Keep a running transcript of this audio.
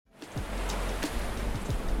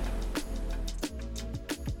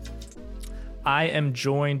I am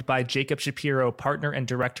joined by Jacob Shapiro, partner and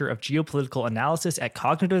director of geopolitical analysis at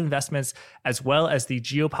Cognitive Investments, as well as the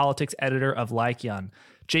geopolitics editor of Laikion.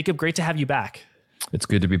 Jacob, great to have you back. It's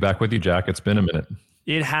good to be back with you, Jack. It's been a minute.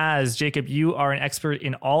 It has. Jacob, you are an expert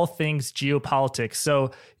in all things geopolitics.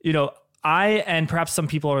 So, I and perhaps some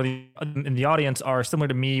people in the audience are similar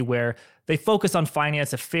to me, where they focus on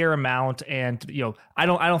finance a fair amount, and I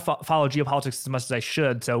don't follow geopolitics as much as I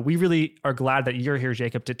should. So we really are glad that you're here,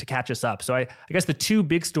 Jacob, to catch us up. So I guess the two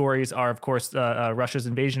big stories are, of course, Russia's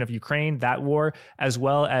invasion of Ukraine, that war, as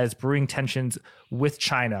well as brewing tensions with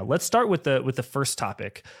China. Let's start with the first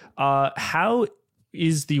topic. How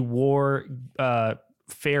is the war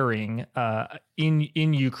faring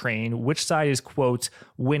in Ukraine? Which side is, quote,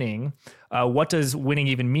 winning? What does winning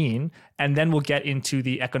even mean? And then we'll get into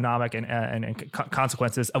the economic and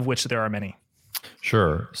consequences, of which there are many.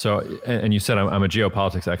 Sure. So, and you said I'm a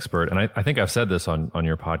geopolitics expert, and I think I've said this on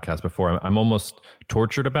your podcast before. I'm almost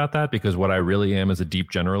tortured about that, because what I really am is a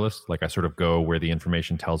deep generalist. Like, I sort of go where the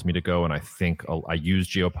information tells me to go, and I think I use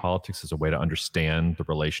geopolitics as a way to understand the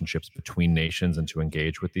relationships between nations and to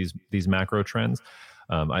engage with these macro trends.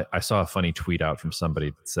 I saw a funny tweet out from somebody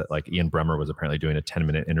that said, like, Ian Bremmer was apparently doing a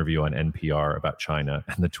 10-minute interview on NPR about China.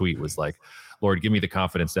 And the tweet was like, Lord, give me the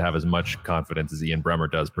confidence to have as much confidence as Ian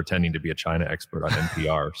Bremmer does, pretending to be a China expert on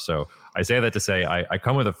NPR. So I say that to say I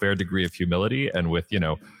come with a fair degree of humility, and with,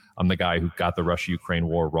 I'm the guy who got the Russia-Ukraine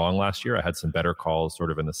war wrong last year. I had some better calls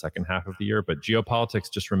sort of in the second half of the year. But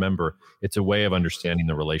geopolitics, just remember, it's a way of understanding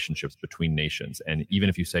the relationships between nations. And even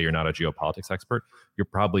if you say you're not a geopolitics expert, you're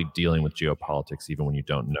probably dealing with geopolitics even when you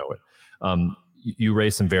don't know it. You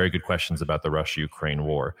raised some very good questions about the Russia-Ukraine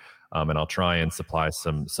war. And I'll try and supply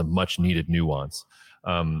some much needed nuance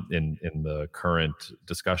in the current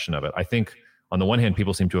discussion of it. I think on the one hand,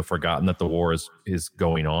 people seem to have forgotten that the war is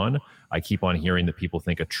going on. I keep on hearing that people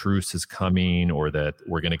think a truce is coming, or that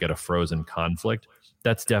we're going to get a frozen conflict.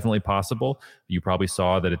 That's definitely possible. You probably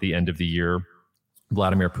saw that at the end of the year,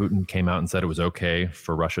 Vladimir Putin came out and said it was okay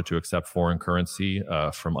for Russia to accept foreign currency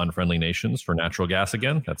from unfriendly nations for natural gas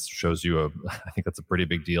again. That shows you I think that's a pretty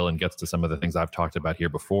big deal, and gets to some of the things I've talked about here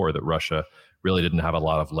before, that Russia really didn't have a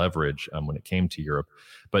lot of leverage when it came to Europe.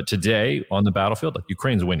 But today on the battlefield,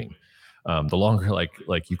 Ukraine's winning. The longer,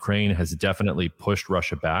 like Ukraine has definitely pushed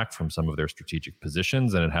Russia back from some of their strategic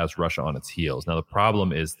positions, and it has Russia on its heels. Now, the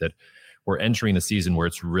problem is that we're entering the season where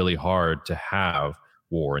it's really hard to have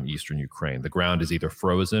war in eastern Ukraine. The ground is either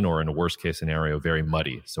frozen or, in a worst case scenario, very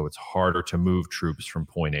muddy. So it's harder to move troops from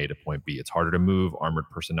point A to point B. It's harder to move armored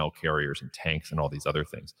personnel carriers and tanks and all these other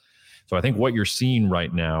things. So I think what you're seeing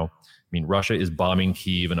right now, Russia is bombing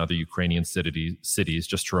Kyiv and other Ukrainian cities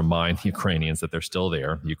just to remind the Ukrainians that they're still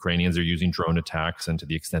there. The Ukrainians are using drone attacks, and to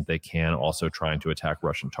the extent they can, also trying to attack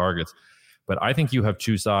Russian targets. But I think you have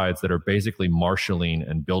two sides that are basically marshaling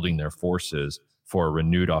and building their forces for a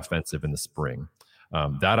renewed offensive in the spring.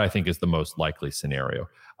 That, I think, is the most likely scenario.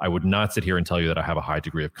 I would not sit here and tell you that I have a high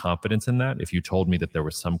degree of confidence in that. If you told me that there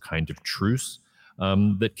was some kind of truce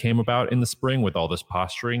that came about in the spring with all this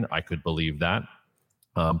posturing, I could believe that.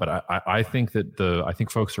 But I think that I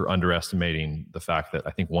think folks are underestimating the fact that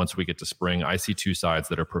I think once we get to spring, I see two sides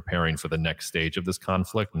that are preparing for the next stage of this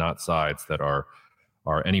conflict, not sides that are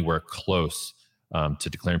anywhere close to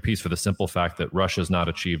declaring peace, for the simple fact that Russia has not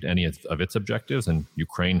achieved any of its objectives, and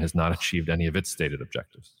Ukraine has not achieved any of its stated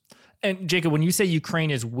objectives. And Jacob, when you say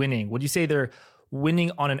Ukraine is winning, would you say they're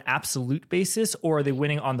winning on an absolute basis, or are they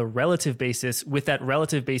winning on the relative basis, with that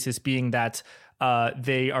relative basis being that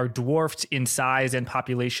they are dwarfed in size and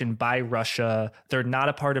population by Russia? They're not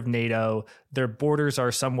a part of NATO. Their borders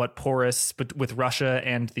are somewhat porous with Russia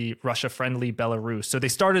and the Russia-friendly Belarus. So they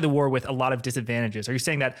started the war with a lot of disadvantages. Are you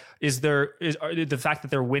saying that are the fact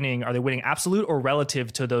that they're winning, are they winning absolute or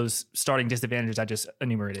relative to those starting disadvantages I just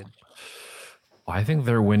enumerated? I think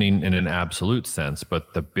they're winning in an absolute sense,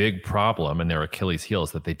 but the big problem and their Achilles heel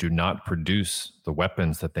is that they do not produce the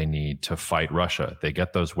weapons that they need to fight Russia. They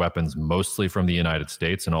get those weapons mostly from the United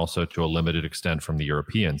States, and also to a limited extent from the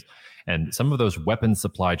Europeans. And some of those weapons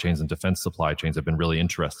supply chains and defense supply chains have been really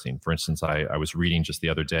interesting. For instance, I was reading just the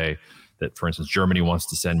other day that, for instance, Germany wants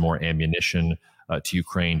to send more ammunition to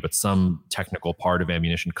Ukraine, but some technical part of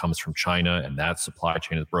ammunition comes from China, and that supply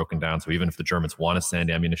chain is broken down. So even if the Germans want to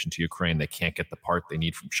send ammunition to Ukraine, they can't get the part they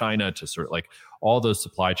need from China to sort of like all those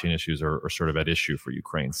supply chain issues are sort of at issue for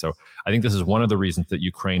Ukraine. So I think this is one of the reasons that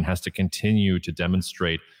Ukraine has to continue to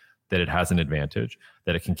demonstrate that it has an advantage,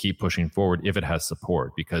 that it can keep pushing forward if it has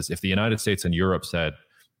support. Because if the United States and Europe said,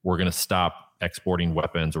 we're going to stop exporting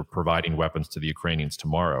weapons or providing weapons to the Ukrainians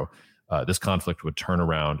tomorrow, this conflict would turn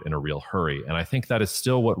around in a real hurry. And I think that is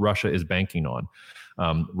still what Russia is banking on.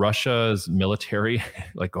 Russia's military,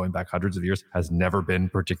 like going back hundreds of years, has never been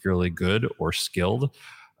particularly good or skilled.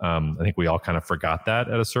 I think we all kind of forgot that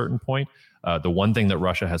at a certain point. The one thing that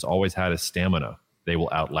Russia has always had is stamina. They will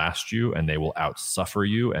outlast you and they will outsuffer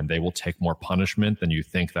you, and they will take more punishment than you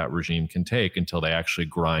think that regime can take until they actually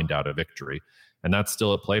grind out a victory. And that's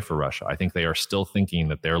still at play for Russia. I think they are still thinking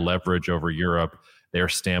that their leverage over Europe, their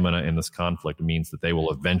stamina in this conflict means that they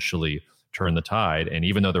will eventually turn the tide. And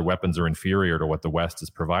even though their weapons are inferior to what the West is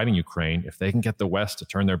providing Ukraine, if they can get the West to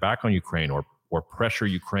turn their back on Ukraine or pressure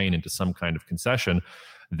Ukraine into some kind of concession,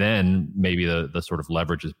 then maybe the sort of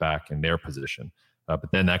leverage is back in their position.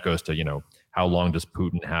 But then that goes to, how long does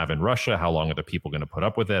Putin have in Russia? How long are the people going to put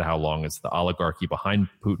up with it? How long is the oligarchy behind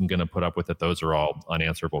Putin going to put up with it? Those are all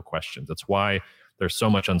unanswerable questions. That's why there's so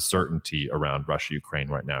much uncertainty around Russia, Ukraine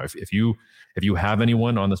right now. If you have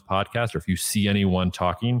anyone on this podcast, or if you see anyone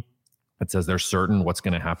talking that says they're certain what's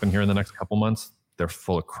going to happen here in the next couple months, they're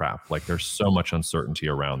full of crap. Like, there's so much uncertainty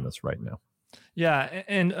around this right now. Yeah.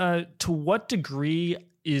 And to what degree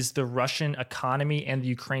is the Russian economy and the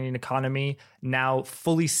Ukrainian economy now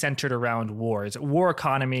fully centered around war? Is it war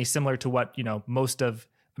economy similar to what, most of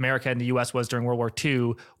America and the US was during World War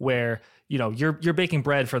II, where, you're baking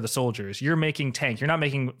bread for the soldiers, you're making tanks, you're not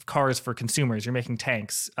making cars for consumers, you're making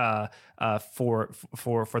tanks for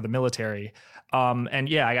the military. And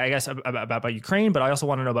yeah, I guess about Ukraine, but I also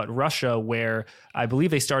want to know about Russia, where I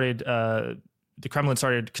believe they started the Kremlin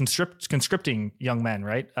started conscripting young men,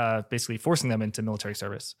 right? Basically forcing them into military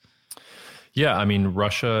service. Yeah, I mean,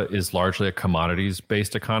 Russia is largely a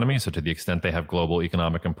commodities-based economy. So to the extent they have global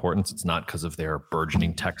economic importance, it's not because of their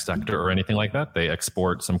burgeoning tech sector or anything like that. They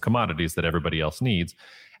export some commodities that everybody else needs.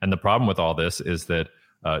 And the problem with all this is that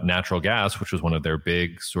natural gas, which was one of their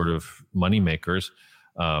big sort of money makers,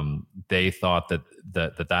 they thought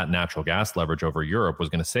that natural gas leverage over Europe was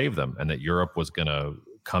going to save them, and that Europe was going to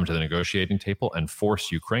come to the negotiating table and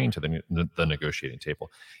force Ukraine to the negotiating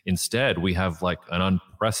table. Instead, we have like an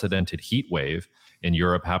unprecedented heat wave in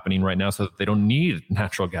Europe happening right now, so that they don't need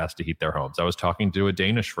natural gas to heat their homes. I was talking to a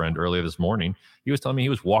Danish friend earlier this morning. He was telling me he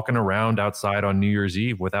was walking around outside on New Year's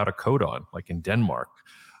Eve without a coat on, like in Denmark.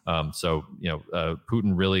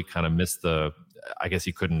 Putin really kind of missed I guess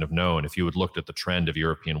he couldn't have known. If you had looked at the trend of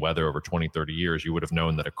European weather over 20, 30 years, you would have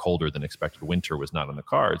known that a colder than expected winter was not on the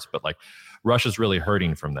cards. But like, Russia's really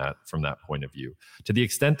hurting from that point of view. To the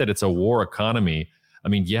extent that it's a war economy, I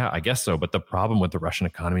mean, yeah, I guess so. But the problem with the Russian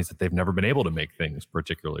economy is that they've never been able to make things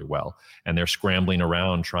particularly well. And they're scrambling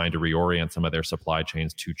around trying to reorient some of their supply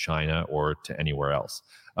chains to China or to anywhere else.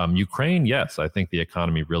 Ukraine, yes, I think the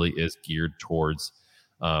economy really is geared towards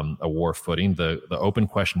a war footing. The open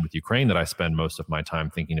question with Ukraine that I spend most of my time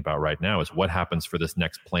thinking about right now is what happens for this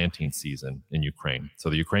next planting season in Ukraine. So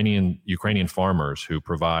the Ukrainian farmers who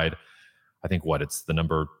provide, I think it's the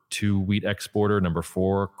number 2 wheat exporter, number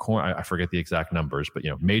 4 corn. I forget the exact numbers, but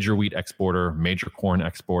major wheat exporter, major corn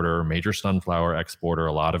exporter, major sunflower exporter,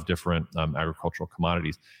 a lot of different agricultural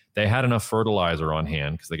commodities. They had enough fertilizer on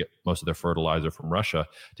hand, because they get most of their fertilizer from Russia,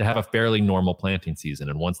 to have a fairly normal planting season.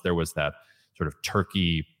 And once there was that sort of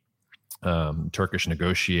Turkish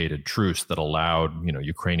negotiated truce that allowed,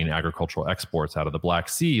 Ukrainian agricultural exports out of the Black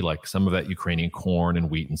Sea, like some of that Ukrainian corn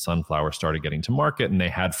and wheat and sunflower started getting to market, and they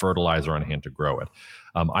had fertilizer on hand to grow it.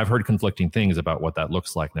 I've heard conflicting things about what that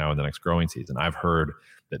looks like now in the next growing season. I've heard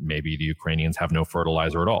that maybe the Ukrainians have no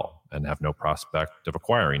fertilizer at all and have no prospect of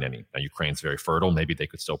acquiring any. Now, Ukraine's very fertile. Maybe they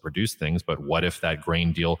could still produce things, but what if that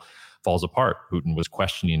grain deal falls apart? Putin was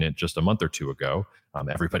questioning it just a month or two ago.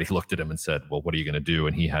 Everybody looked at him and said, well, what are you going to do?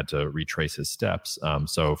 And he had to retrace his steps.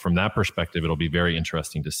 So from that perspective, it'll be very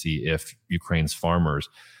interesting to see if Ukraine's farmers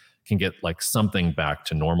can get like something back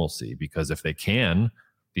to normalcy, because if they can,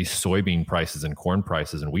 these soybean prices and corn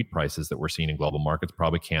prices and wheat prices that we're seeing in global markets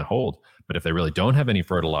probably can't hold. But if they really don't have any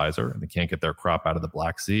fertilizer and they can't get their crop out of the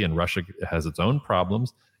Black Sea, and Russia has its own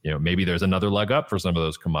problems, maybe there's another leg up for some of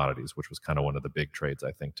those commodities, which was kind of one of the big trades,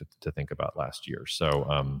 I think, to think about last year.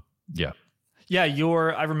 So, yeah. Yeah,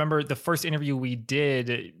 I remember the first interview we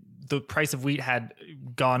did, the price of wheat had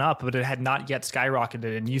gone up, but it had not yet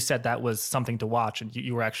skyrocketed. And you said that was something to watch. And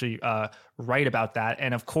you were actually right about that.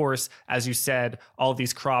 And of course, as you said, all of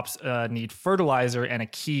these crops need fertilizer, and a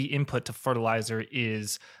key input to fertilizer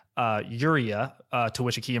is urea, to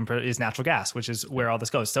which a key input is natural gas, which is where all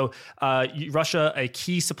this goes. So Russia, a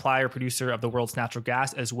key supplier producer of the world's natural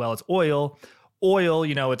gas as well as oil. oil,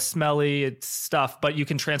 it's smelly, it's stuff, but you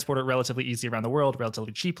can transport it relatively easy around the world,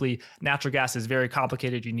 relatively cheaply. Natural gas is very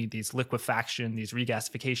complicated. You need these liquefaction, these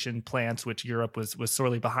regasification plants, which Europe was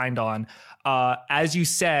sorely behind on. As you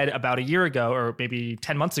said about a year ago, or maybe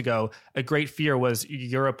 10 months ago, a great fear was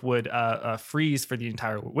Europe would freeze for the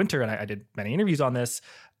entire winter. And I did many interviews on this.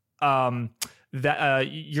 That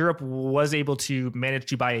Europe was able to manage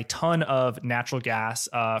to buy a ton of natural gas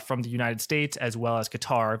from the United States as well as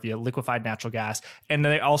Qatar via liquefied natural gas, and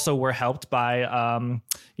they also were helped by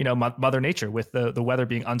Mother Nature with the weather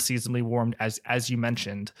being unseasonably warmed, as you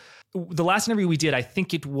mentioned. The last interview we did, I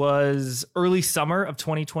think it was early summer of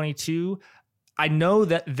 2022. I know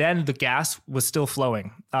that then the gas was still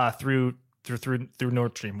flowing through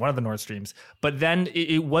Nord Stream, one of the Nord Streams, but then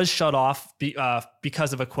it was shut off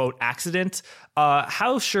because of a quote accident.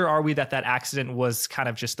 How sure are we that accident was kind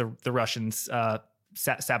of just the Russians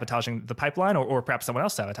sabotaging the pipeline, or perhaps someone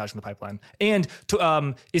else sabotaging the pipeline? And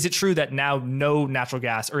is it true that now no natural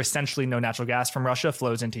gas, or essentially no natural gas from Russia,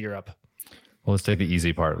 flows into Europe? Well, let's take the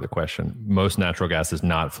easy part of the question. Most natural gas is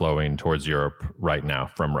not flowing towards Europe right now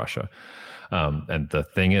from Russia. And the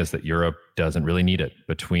thing is that Europe doesn't really need it.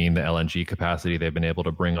 Between the LNG capacity they've been able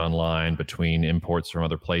to bring online, between imports from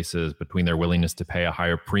other places, between their willingness to pay a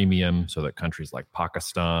higher premium so that countries like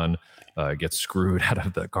Pakistan get screwed out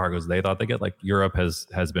of the cargoes they thought they get, like Europe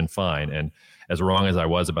has been fine. And as wrong as I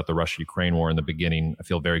was about the Russia-Ukraine war in the beginning, I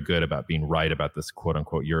feel very good about being right about this quote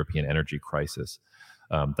unquote European energy crisis.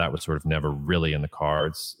 That was sort of never really in the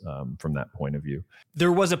cards from that point of view.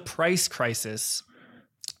 There was a price crisis.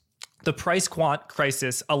 The price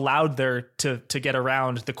crisis allowed there to get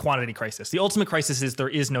around the quantity crisis. The ultimate crisis is there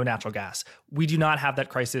is no natural gas. We do not have that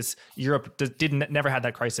crisis. Europe never had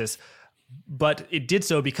that crisis, but it did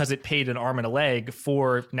so because it paid an arm and a leg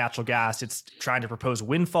for natural gas. It's trying to propose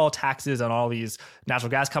windfall taxes on all these natural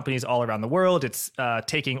gas companies all around the world. It's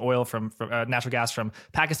taking oil from natural gas from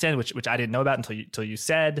Pakistan, which I didn't know about until you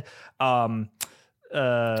said. I mean,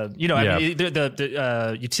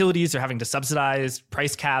 the utilities are having to subsidize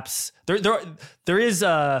price caps. There is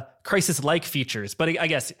crisis-like features, but I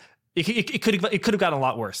guess it could have gotten a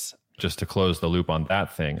lot worse. Just to close the loop on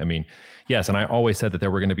that thing, I mean, yes, and I always said that there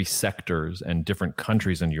were going to be sectors and different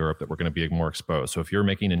countries in Europe that were going to be more exposed. So if you're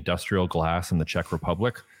making industrial glass in the Czech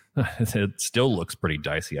Republic, it still looks pretty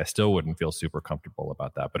dicey. I still wouldn't feel super comfortable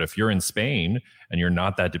about that. But if you're in Spain and you're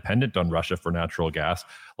not that dependent on Russia for natural gas,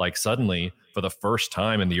 like suddenly for the first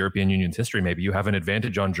time in the European Union's history, maybe you have an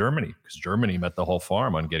advantage on Germany, because Germany bet the whole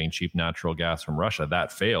farm on getting cheap natural gas from Russia.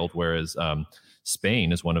 That failed, whereas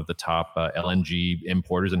Spain is one of the top LNG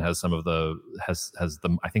importers and has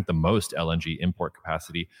I think the most LNG import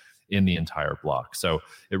capacity in the entire bloc. So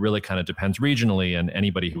it really kind of depends regionally, and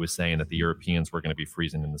anybody who was saying that the Europeans were going to be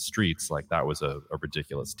freezing in the streets, like that was a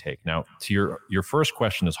ridiculous take. Now, to your first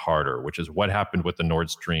question is harder, which is what happened with the Nord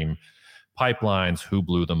Stream pipelines, who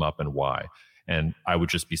blew them up and why? And I would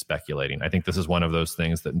just be speculating. I think this is one of those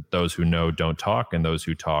things that those who know don't talk, and those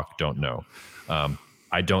who talk don't know.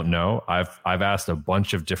 I don't know. I've asked a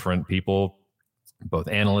bunch of different people, both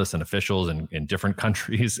analysts and officials in different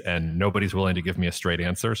countries, and nobody's willing to give me a straight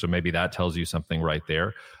answer. So maybe that tells you something right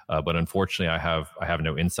there. But unfortunately, I have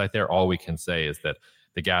no insight there. All we can say is that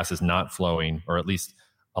the gas is not flowing, or at least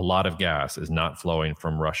a lot of gas is not flowing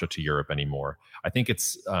from Russia to Europe anymore. I think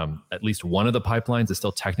it's at least one of the pipelines is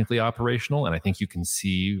still technically operational. And I think you can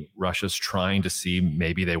see Russia's trying to see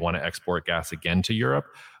maybe they want to export gas again to Europe.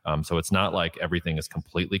 So it's not like everything is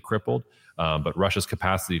completely crippled. But Russia's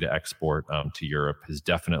capacity to export to Europe is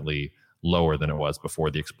definitely lower than it was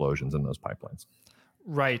before the explosions in those pipelines.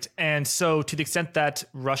 Right. And so to the extent that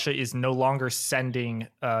Russia is no longer sending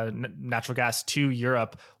natural gas to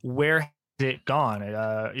Europe, where has it gone?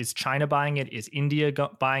 Is China buying it? Is India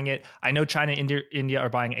buying it? I know China and India are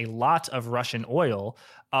buying a lot of Russian oil.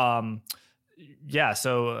 So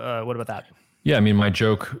what about that? Yeah, I mean, my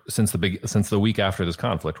joke since the week after this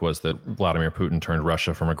conflict was that Vladimir Putin turned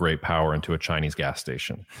Russia from a great power into a Chinese gas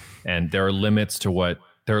station, and there are limits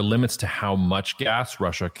to how much gas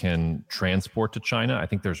Russia can transport to China. I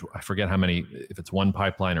think I forget how many, if it's one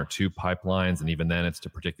pipeline or two pipelines, and even then it's to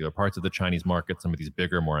particular parts of the Chinese market. Some of these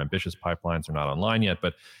bigger, more ambitious pipelines are not online yet,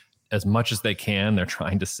 but as much as they can, they're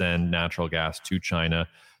trying to send natural gas to China.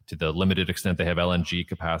 To the limited extent they have LNG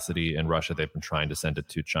capacity in Russia, they've been trying to send it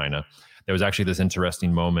to China. There was actually this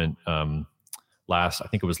interesting moment I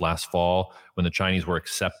think it was last fall, when the Chinese were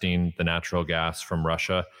accepting the natural gas from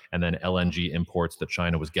Russia, and then LNG imports that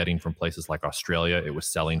China was getting from places like Australia, it was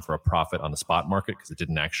selling for a profit on the spot market because it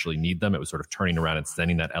didn't actually need them. It was sort of turning around and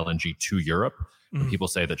sending that LNG to Europe. When people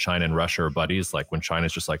say that China and Russia are buddies, like when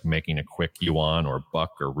China's just like making a quick yuan or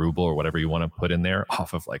buck or ruble or whatever you want to put in there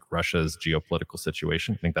off of like Russia's geopolitical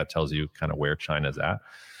situation, I think that tells you kind of where China's at.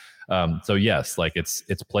 So yes, like it's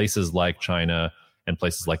places like China and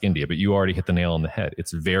places like India, but you already hit the nail on the head.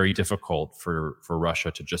 It's very difficult for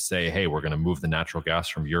Russia to just say, hey, we're going to move the natural gas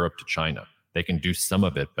from Europe to China. They can do some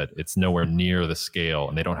of it, but it's nowhere near the scale,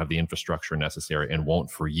 and they don't have the infrastructure necessary and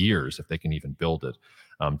won't for years if they can even build it,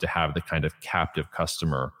 to have the kind of captive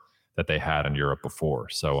customer that they had in Europe before.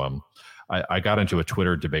 So I got into a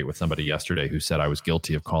Twitter debate with somebody yesterday who said I was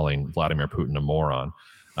guilty of calling Vladimir Putin a moron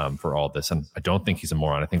for all this. And I don't think he's a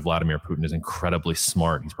moron. I think Vladimir Putin is incredibly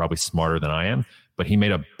smart. He's probably smarter than I am, but he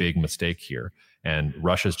made a big mistake here. And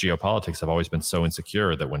Russia's geopolitics have always been so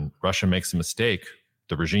insecure that when Russia makes a mistake,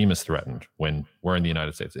 the regime is threatened. When we're in the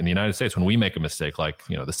United States, when we make a mistake, like,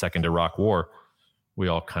 the second Iraq war, we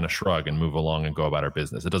all kind of shrug and move along and go about our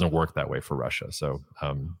business. It doesn't work that way for Russia. So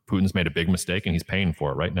Putin's made a big mistake and he's paying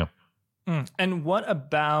for it right now. And what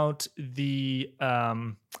about the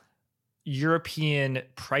European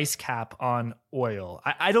price cap on oil?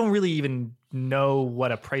 I don't really even know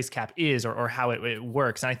what a price cap is or how it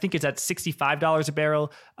works. And I think it's at $65 a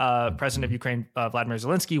barrel. President of Ukraine, Vladimir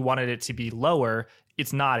Zelensky, wanted it to be lower.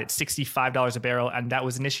 It's not. It's $65 a barrel. And that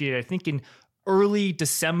was initiated, I think, in early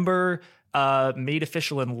December, made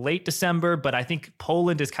official in late December. But I think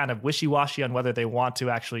Poland is kind of wishy-washy on whether they want to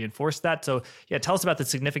actually enforce that. So yeah, tell us about the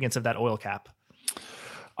significance of that oil cap.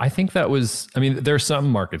 I think that was, there's some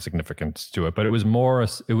market significance to it, but it was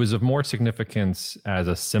of more significance as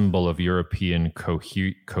a symbol of European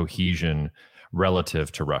cohesion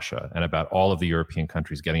relative to Russia, and about all of the European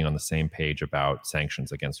countries getting on the same page about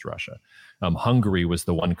sanctions against Russia. Hungary was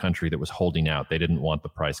the one country that was holding out. They didn't want the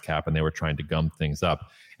price cap and they were trying to gum things up.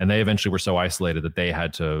 And they eventually were so isolated that they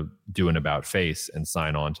had to do an about face and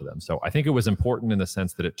sign on to them. So I think it was important in the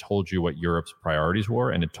sense that it told you what Europe's priorities were,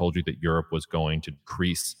 and it told you that Europe was going to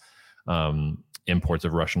decrease imports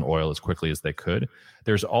of Russian oil as quickly as they could.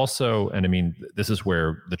 There's also, and this is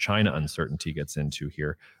where the China uncertainty gets into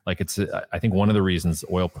here. Like I think one of the reasons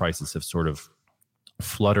oil prices have sort of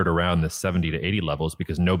fluttered around the 70 to 80 levels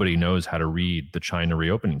because nobody knows how to read the China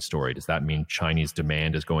reopening story. Does that mean Chinese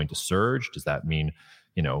demand is going to surge? Does that mean,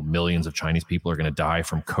 millions of Chinese people are going to die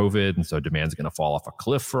from COVID, and so demand is going to fall off a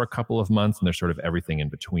cliff for a couple of months? And there's sort of everything in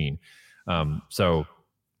between. So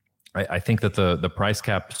I think that the price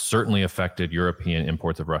cap certainly affected European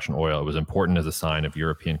imports of Russian oil. It was important as a sign of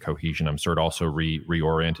European cohesion. I'm sure it also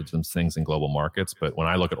reoriented some things in global markets. But when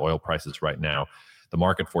I look at oil prices right now, the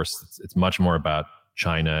market force, it's much more about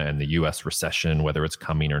China and the U.S. recession, whether it's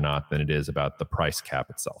coming or not, than it is about the price cap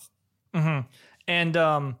itself. Mm-hmm.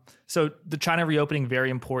 And so the China reopening, very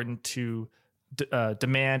important to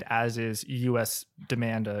demand, as is U.S.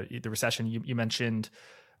 demand, the recession you mentioned.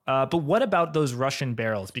 But what about those Russian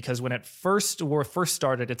barrels? Because when war first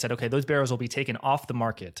started, it said, okay, those barrels will be taken off the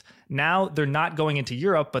market. Now they're not going into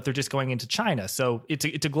Europe, but they're just going into China. So it's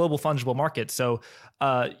a global fungible market. So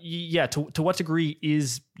to what degree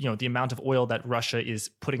is the amount of oil that Russia is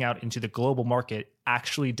putting out into the global market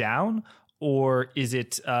actually down, or is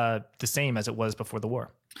it the same as it was before the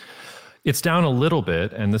war? It's down a little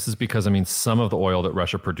bit, and this is because some of the oil that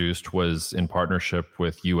Russia produced was in partnership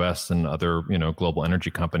with U.S. and other global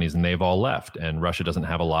energy companies, and they've all left. And Russia doesn't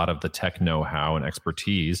have a lot of the tech know-how and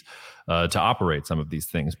expertise to operate some of these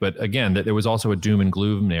things. But again, there was also a doom and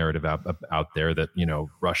gloom narrative out there that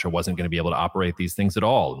Russia wasn't going to be able to operate these things at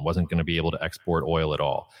all and wasn't going to be able to export oil at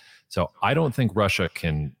all. So I don't think Russia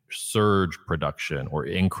can surge production or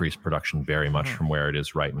increase production very much from where it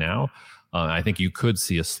is right now. I think you could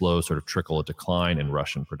see a slow sort of trickle of decline in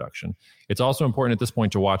Russian production. It's also important at this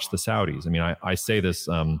point to watch the Saudis. I say this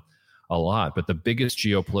a lot, but the biggest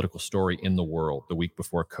geopolitical story in the world the week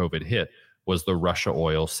before COVID hit was the Russia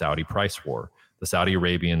oil Saudi price war. The Saudi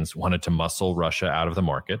Arabians wanted to muscle Russia out of the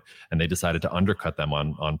market, and they decided to undercut them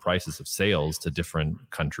on prices of sales to different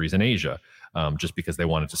countries in Asia, just because they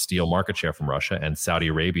wanted to steal market share from Russia. And Saudi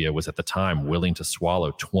Arabia was at the time willing to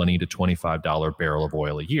swallow $20 to $25 barrel of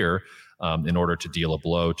oil a year in order to deal a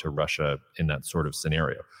blow to Russia in that sort of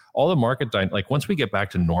scenario. All the market, once we get back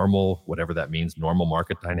to normal, whatever that means, normal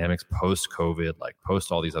market dynamics post-COVID,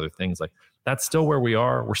 post all these other things, that's still where we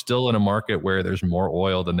are. We're still in a market where there's more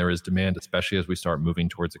oil than there is demand, especially as we start moving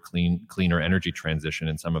towards a cleaner energy transition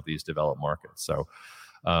in some of these developed markets. So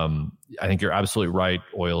I think you're absolutely right.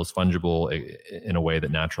 Oil is fungible in a way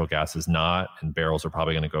that natural gas is not, and barrels are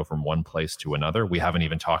probably going to go from one place to another. We haven't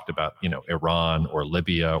even talked about, Iran or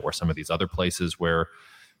Libya or some of these other places where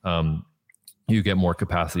you get more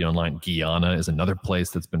capacity online. Guyana is another place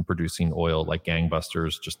that's been producing oil like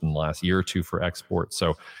gangbusters just in the last year or two for export.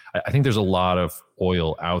 So I think there's a lot of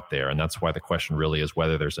oil out there, and that's why the question really is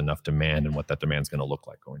whether there's enough demand and what that demand is going to look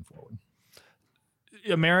like going forward.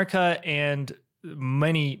 America and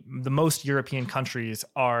the most European countries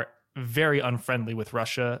are very unfriendly with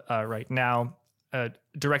Russia right now,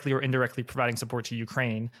 directly or indirectly providing support to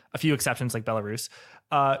Ukraine, a few exceptions like Belarus.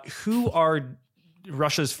 Who are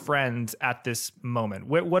Russia's friends at this moment?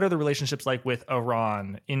 What are the relationships like with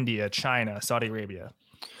Iran, India, China, Saudi Arabia?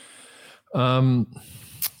 Well,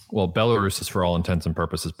 Belarus is for all intents and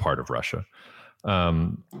purposes part of Russia.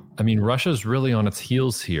 Russia's really on its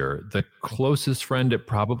heels here. The closest friend it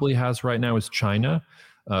probably has right now is China.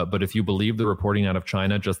 But if you believe the reporting out of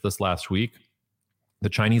China just this last week, the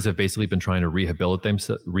Chinese have basically been trying to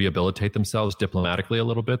rehabilitate themselves diplomatically a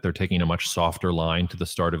little bit. They're taking a much softer line to the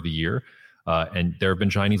start of the year. And there have been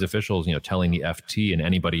Chinese officials, telling the FT and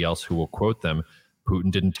anybody else who will quote them,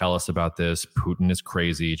 Putin didn't tell us about this. Putin is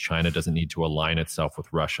crazy. China doesn't need to align itself with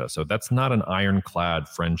Russia. So that's not an ironclad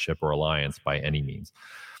friendship or alliance by any means.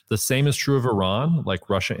 The same is true of Iran. Like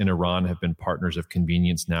Russia and Iran have been partners of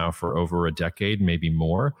convenience now for over a decade, maybe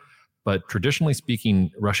more. But traditionally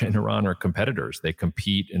speaking, Russia and Iran are competitors. They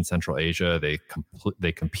compete in Central Asia.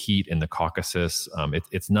 They compete in the Caucasus.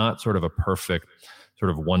 It's not sort of a perfect sort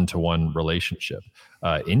of one-to-one relationship.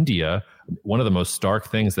 India, one of the most stark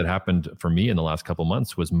things that happened for me in the last couple of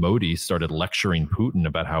months was Modi started lecturing Putin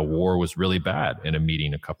about how war was really bad in a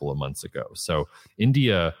meeting a couple of months ago. So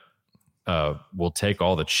India will take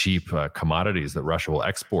all the cheap commodities that Russia will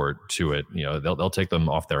export to it. They'll take them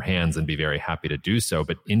off their hands and be very happy to do so.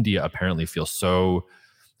 But India apparently feels so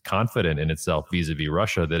confident in itself vis-a-vis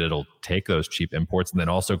Russia that it'll take those cheap imports and then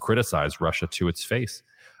also criticize Russia to its face.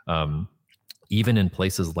 Even in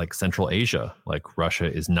places like Central Asia, like Russia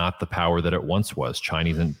is not the power that it once was.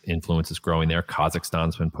 Chinese influence is growing there.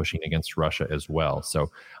 Kazakhstan's been pushing against Russia as well. So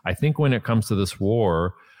I think when it comes to this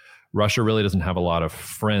war, Russia really doesn't have a lot of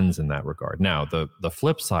friends in that regard. Now, the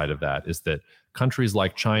flip side of that is that countries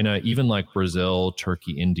like China, even like Brazil,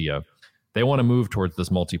 Turkey, India, they want to move towards this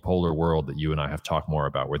multipolar world that you and I have talked more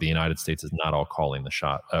about, where the United States is not all calling the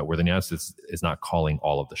shot, where the United States is not calling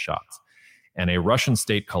all of the shots. And a Russian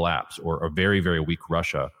state collapse or a very, very weak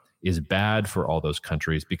Russia is bad for all those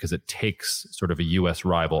countries because it takes sort of a U.S.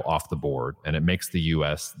 rival off the board and it makes the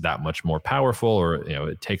U.S. that much more powerful, or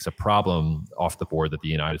it takes a problem off the board that the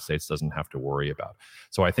United States doesn't have to worry about.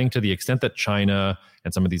 So I think to the extent that China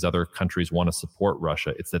and some of these other countries want to support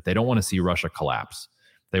Russia, it's that they don't want to see Russia collapse.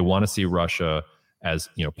 They want to see Russia as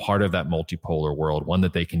part of that multipolar world, one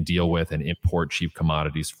that they can deal with and import cheap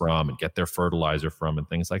commodities from and get their fertilizer from and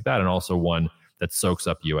things like that, and also one that soaks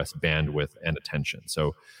up U.S. bandwidth and attention.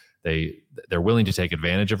 So they're willing to take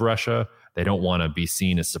advantage of Russia. They don't want to be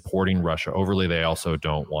seen as supporting Russia overly. They also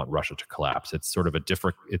don't want Russia to collapse. It's sort of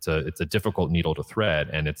it's a difficult needle to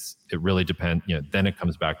thread, and it really depends. Then it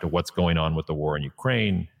comes back to what's going on with the war in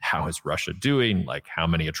Ukraine. How is Russia doing? Like how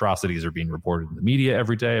many atrocities are being reported in the media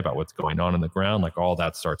every day about what's going on the ground? Like all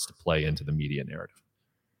that starts to play into the media narrative.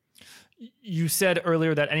 You said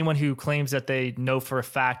earlier that anyone who claims that they know for a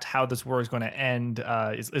fact how this war is going to end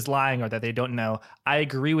is lying, or that they don't know. I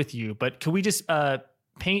agree with you, but can we just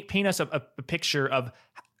paint us a picture of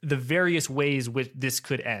the various ways which this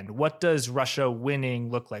could end? What does Russia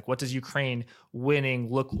winning look like? What does Ukraine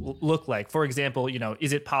winning look like? For example,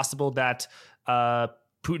 is it possible that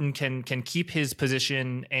Putin can keep his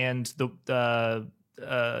position and the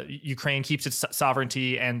Ukraine keeps its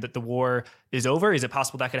sovereignty and that the war is over? Is it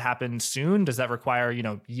possible that could happen soon? Does that require,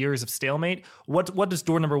 years of stalemate? What does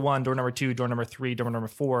door number 1, door number 2, door number 3, door number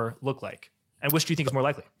 4 look like? And which do you think is more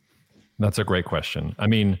likely? That's a great question.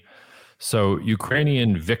 So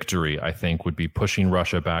Ukrainian victory, I think, would be pushing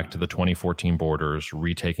Russia back to the 2014 borders,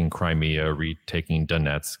 retaking Crimea, retaking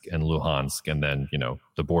Donetsk and Luhansk, and then,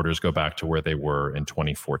 the borders go back to where they were in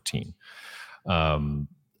 2014.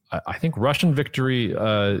 I think Russian victory,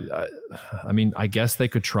 I guess they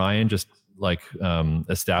could try and just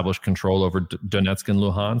establish control over Donetsk and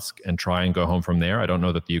Luhansk and try and go home from there. I don't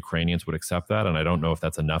know that the Ukrainians would accept that, and I don't know if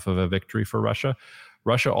that's enough of a victory for Russia.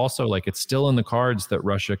 Russia also, it's still in the cards that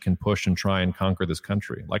Russia can push and try and conquer this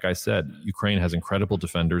country. Like I said, Ukraine has incredible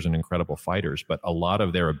defenders and incredible fighters, but a lot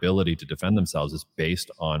of their ability to defend themselves is based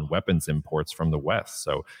on weapons imports from the West.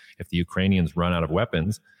 So if the Ukrainians run out of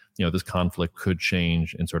weapons, this conflict could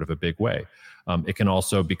change in sort of a big way. It can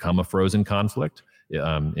also become a frozen conflict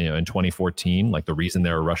In 2014, like the reason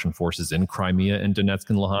there are Russian forces in Crimea and Donetsk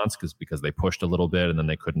and Luhansk is because they pushed a little bit and then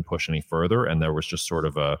they couldn't push any further. And there was just sort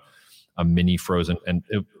of a mini frozen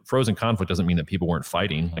conflict. Doesn't mean that people weren't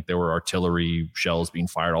fighting. Like there were artillery shells being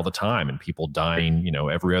fired all the time and people dying,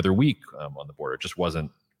 every other week on the border. It just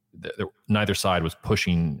wasn't, neither side was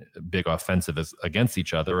pushing big offensive against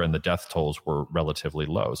each other, and the death tolls were relatively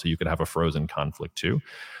low. So you could have a frozen conflict too.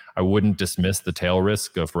 I wouldn't dismiss the tail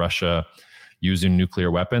risk of Russia using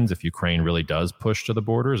nuclear weapons if Ukraine really does push to the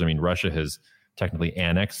borders. I mean, Russia has technically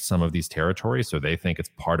annexed some of these territories, so they think it's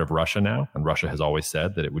part of Russia now. And Russia has always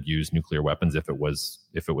said that it would use nuclear weapons if it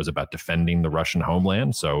was about defending the Russian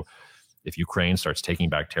homeland. So if Ukraine starts taking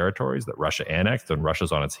back territories that Russia annexed, then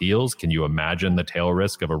Russia's on its heels. Can you imagine the tail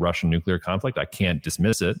risk of a Russian nuclear conflict? I can't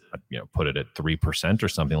dismiss it. Put it at 3% or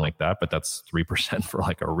something like that, but that's 3% for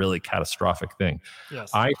like a really catastrophic thing.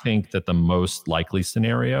 Yes. I think that the most likely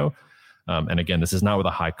scenario, and again, this is not with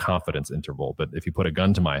a high confidence interval, but if you put a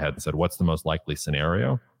gun to my head and said, what's the most likely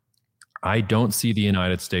scenario? I don't see the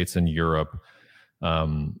United States and Europe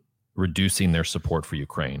reducing their support for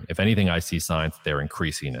Ukraine. If anything, I see signs that they're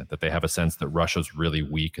increasing it, that they have a sense that Russia's really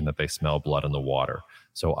weak and that they smell blood in the water.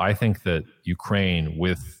 So I think that Ukraine,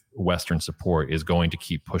 with Western support, is going to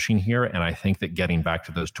keep pushing here. And I think that getting back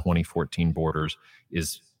to those 2014 borders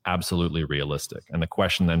is absolutely realistic. And the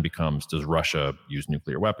question then becomes, does Russia use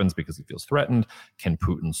nuclear weapons because he feels threatened? Can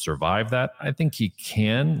Putin survive that? I think he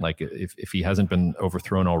can. Like if he hasn't been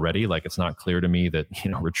overthrown already, like it's not clear to me that,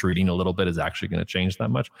 retreating a little bit is actually going to change that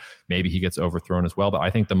much. Maybe he gets overthrown as well. But I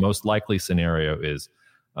think the most likely scenario is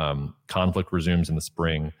conflict resumes in the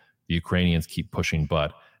spring. The Ukrainians keep pushing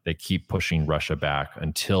butt. They keep pushing Russia back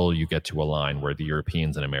until you get to a line where the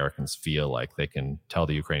Europeans and Americans feel like they can tell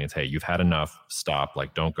the Ukrainians, hey, you've had enough, stop,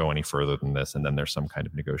 like don't go any further than this. And then there's some kind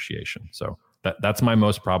of negotiation. So that's my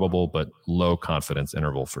most probable, but low confidence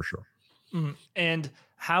interval for sure. And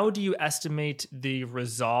how do you estimate the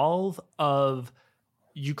resolve of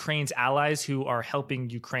Ukraine's allies who are helping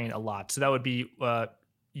Ukraine a lot? So that would be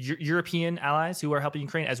European allies who are helping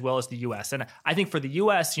Ukraine, as well as the U.S. And I think for the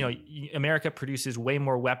U.S., America produces way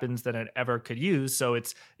more weapons than it ever could use. So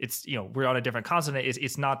it's we're on a different continent.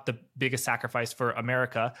 It's not the biggest sacrifice for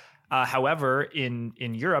America. However, in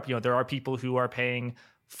Europe, there are people who are paying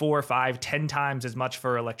 4, 5, 10 times as much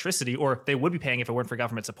for electricity, or they would be paying if it weren't for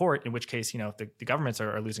government support, in which case, the governments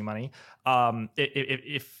are losing money.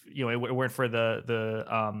 If it weren't for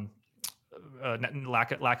the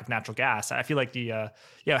lack of natural gas. I feel like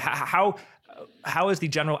how is the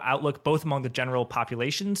general outlook both among the general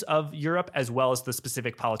populations of Europe as well as the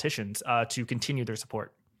specific politicians to continue their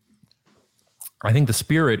support? I think the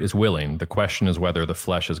spirit is willing. The question is whether the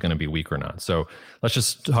flesh is going to be weak or not. So let's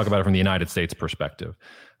just talk about it from the United States perspective.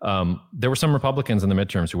 There were some Republicans in the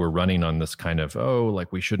midterms who were running on this kind of,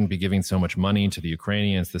 we shouldn't be giving so much money to the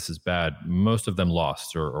Ukrainians. This is bad. Most of them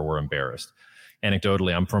lost or were embarrassed.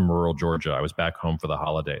 Anecdotally, I'm from rural Georgia. I was back home for the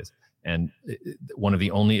holidays. And one of the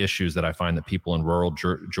only issues that I find that people in rural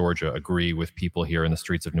Georgia agree with people here in the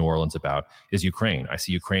streets of New Orleans about is Ukraine. I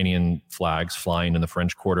see Ukrainian flags flying in the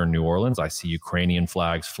French Quarter in New Orleans. I see Ukrainian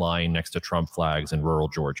flags flying next to Trump flags in rural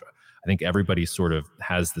Georgia. I think everybody sort of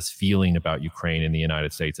has this feeling about Ukraine in the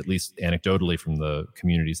United States, at least anecdotally from the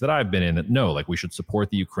communities that I've been in, that no, like we should support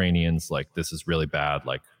the Ukrainians, like this is really bad,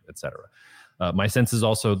 like et cetera. My sense is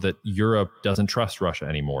also that Europe doesn't trust Russia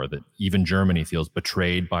anymore, that even Germany feels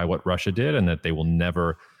betrayed by what Russia did and that they will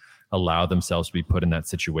never allow themselves to be put in that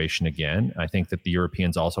situation again. I think that the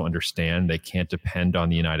Europeans also understand they can't depend on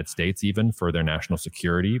the United States even for their national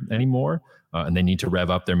security anymore, and they need to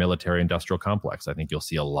rev up their military industrial complex. I think you'll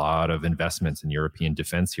see a lot of investments in European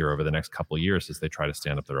defense here over the next couple of years as they try to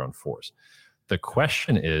stand up their own force. The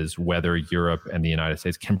question is whether Europe and the United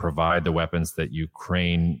States can provide the weapons that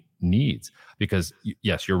Ukraine needs. Because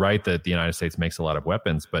yes, you're right that the United States makes a lot of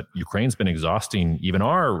weapons, but Ukraine's been exhausting even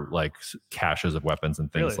our caches of weapons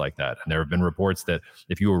and things like that. And there have been reports that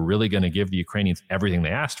if you were really going to give the Ukrainians everything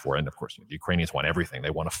they asked for, and of course the Ukrainians want everything,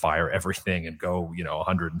 they want to fire everything and go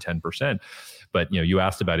 110%. But you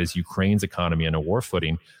asked about, is Ukraine's economy on a war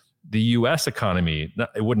footing? The U.S. economy,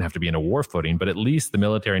 it wouldn't have to be in a war footing, but at least the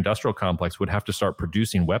military industrial complex would have to start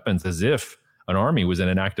producing weapons as if an army was in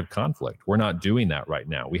an active conflict. We're not doing that right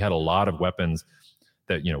now. We had a lot of weapons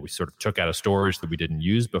that, we sort of took out of storage that we didn't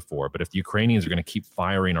use before. But if the Ukrainians are going to keep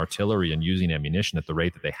firing artillery and using ammunition at the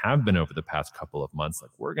rate that they have been over the past couple of months,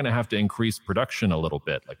 we're going to have to increase production a little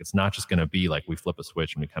bit. It's not just going to be we flip a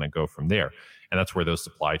switch and we kind of go from there. And that's where those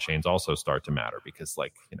supply chains also start to matter, because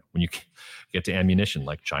when you get to ammunition,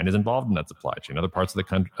 China's involved in that supply chain. Other parts of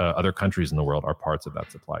the other countries in the world are parts of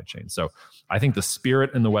that supply chain. So I think the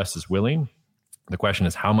spirit in the West is willing. The question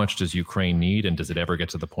is, how much does Ukraine need, and does it ever get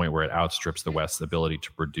to the point where it outstrips the West's ability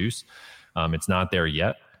to produce? It's not there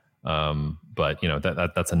yet, but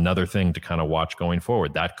that's another thing to kind of watch going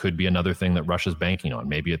forward. That could be another thing that Russia's banking on.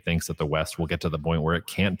 Maybe it thinks that the West will get to the point where it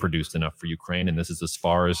can't produce enough for Ukraine, and this is as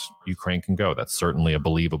far as Ukraine can go. That's certainly a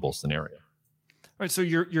believable scenario. All right. So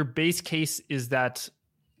your base case is that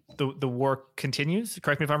the war continues.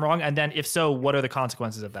 Correct me if I'm wrong. And then, if so, what are the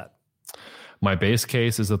consequences of that? My base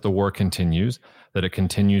case is that the war continues, that it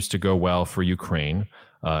continues to go well for Ukraine,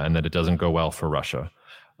 and that it doesn't go well for Russia.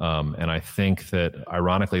 And I think that,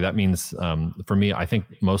 ironically, that means, for me, I think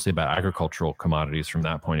mostly about agricultural commodities from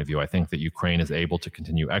that point of view. I think that Ukraine is able to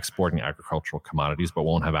continue exporting agricultural commodities, but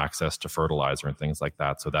won't have access to fertilizer and things like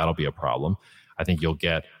that. So that'll be a problem. I think you'll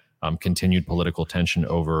get continued political tension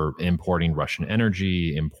over importing Russian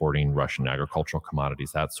energy, importing Russian agricultural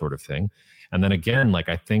commodities, that sort of thing. And then again,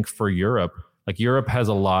 I think for Europe, Europe has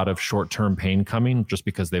a lot of short-term pain coming just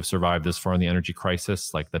because they've survived this far in the energy crisis.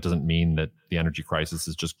 That doesn't mean that the energy crisis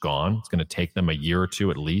is just gone. It's going to take them a year or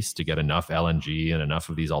two at least to get enough LNG and enough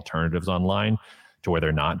of these alternatives online to where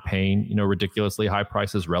they're not paying, ridiculously high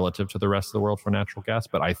prices relative to the rest of the world for natural gas.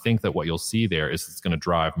 But I think that what you'll see there is it's going to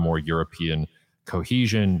drive more European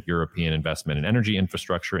cohesion, European investment in energy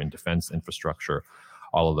infrastructure, in defense infrastructure,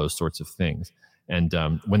 all of those sorts of things. And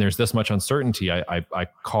when there's this much uncertainty, I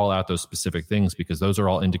call out those specific things because those are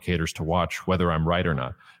all indicators to watch whether I'm right or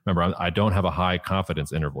not. Remember, I don't have a high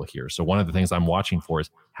confidence interval here. So one of the things I'm watching for is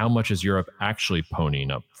how much is Europe actually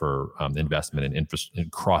ponying up for investment in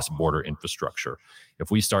cross-border infrastructure.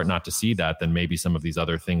 If we start not to see that, then maybe some of these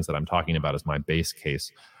other things that I'm talking about as my base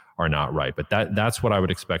case are not right. But that's what I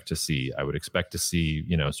would expect to see. I would expect to see,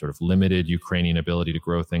 sort of limited Ukrainian ability to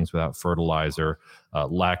grow things without fertilizer,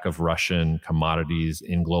 lack of Russian commodities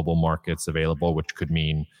in global markets available, which could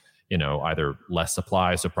mean, either less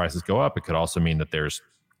supply, so prices go up. It could also mean that there's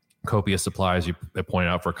copious supplies, you point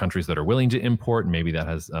out, for countries that are willing to import, and maybe that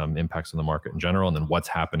has impacts on the market in general. And then what's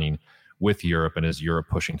happening with Europe, and is Europe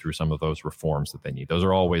pushing through some of those reforms that they need? Those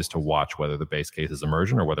are all ways to watch whether the base case is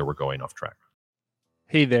emergent or whether we're going off track.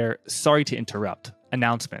 Hey there, sorry to interrupt.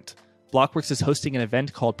 Announcement. Blockworks is hosting an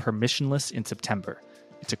event called Permissionless in September.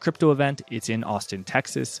 It's a crypto event. It's in Austin,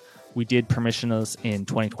 Texas. We did Permissionless in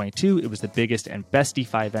 2022. It was the biggest and best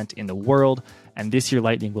DeFi event in the world. And this year,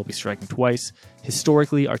 Lightning will be striking twice.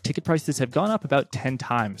 Historically, our ticket prices have gone up about 10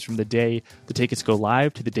 times from the day the tickets go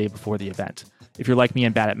live to the day before the event. If you're like me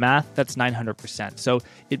and bad at math, that's 900%. So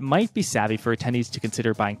it might be savvy for attendees to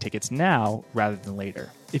consider buying tickets now rather than later.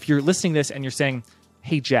 If you're listening to this and you're saying,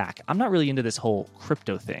 hey, Jack, I'm not really into this whole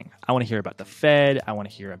crypto thing. I want to hear about the Fed. I want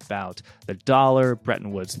to hear about the dollar,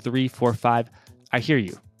 Bretton Woods 3, 4, 5. I hear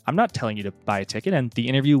you. I'm not telling you to buy a ticket, and the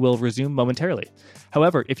interview will resume momentarily.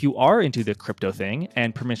 However, if you are into the crypto thing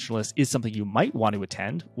and Permissionless is something you might want to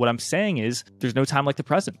attend, what I'm saying is there's no time like the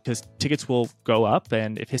present, because tickets will go up,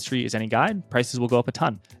 and if history is any guide, prices will go up a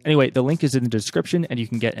ton. Anyway, the link is in the description, and you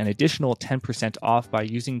can get an additional 10% off by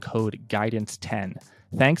using code GUIDANCE10.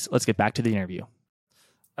 Thanks. Let's get back to the interview.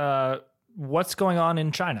 What's going on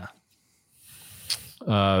in China?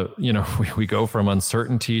 We go from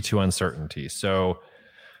uncertainty to uncertainty. So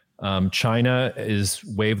China is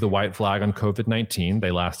waved the white flag on COVID-19. They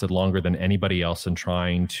lasted longer than anybody else in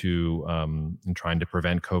trying to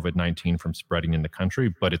prevent COVID-19 from spreading in the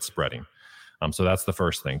country, but it's spreading. So that's the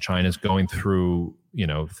first thing. China's going through,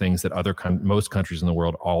 things that most countries in the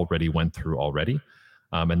world already went through already.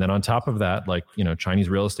 And then on top of that, Chinese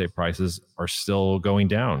real estate prices are still going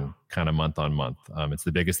down kind of month on month. It's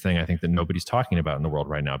the biggest thing I think that nobody's talking about in the world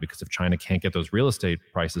right now, because if China can't get those real estate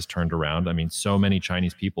prices turned around, so many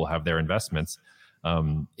Chinese people have their investments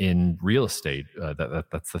in real estate.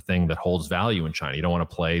 That's the thing that holds value in China. You don't want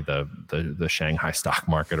to play the Shanghai stock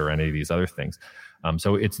market or any of these other things.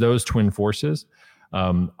 So it's those twin forces.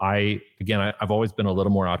 I've always been a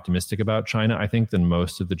little more optimistic about China, I think, than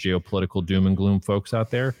most of the geopolitical doom and gloom folks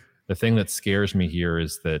out there. The thing that scares me here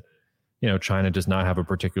is that, China does not have a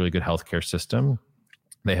particularly good healthcare system.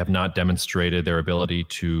 They have not demonstrated their ability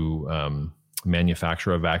to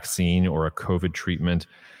manufacture a vaccine or a COVID treatment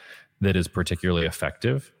that is particularly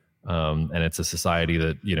effective. And it's a society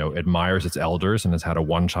that, admires its elders and has had a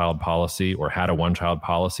one-child policy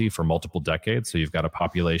for multiple decades. So you've got a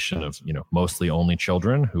population of, mostly only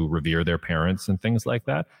children who revere their parents and things like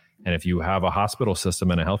that. And if you have a hospital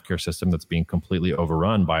system and a healthcare system that's being completely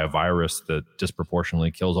overrun by a virus that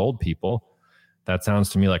disproportionately kills old people, that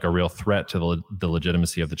sounds to me like a real threat to the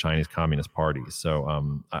legitimacy of the Chinese Communist Party.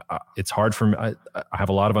 So it's hard for me. I have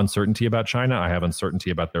a lot of uncertainty about China. I have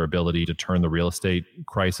uncertainty about their ability to turn the real estate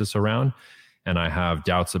crisis around. and I have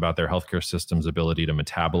doubts about their healthcare system's ability to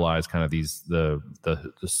metabolize kind of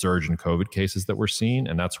the surge in COVID cases that we're seeing.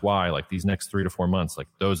 And that's why, like, these next 3 to 4 months, like,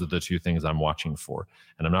 those are the two things I'm watching for.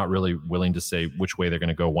 And I'm not really willing to say which way they're going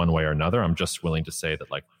to go one way or another. I'm just willing to say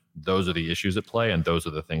that, like, those are the issues at play, and those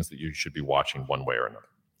are the things that you should be watching one way or another.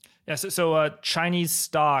 Yeah. So Chinese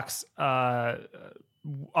stocks,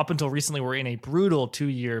 up until recently, were in a brutal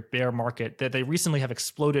 2-year bear market that they recently have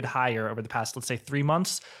exploded higher over the past, let's say, 3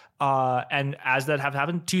 months. And as that have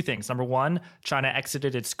happened, two things. Number one, China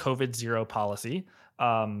exited its COVID zero policy.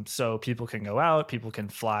 So people can go out, people can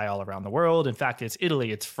fly all around the world. In fact, it's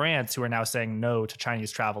Italy, it's France who are now saying no to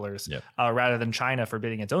Chinese travelers, rather than China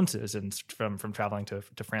forbidding its own citizens from traveling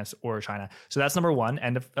to France or China. So that's number one,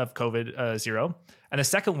 end of COVID zero. And the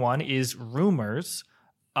second one is rumors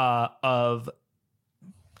of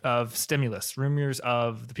stimulus, rumors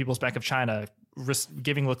of the People's Bank of China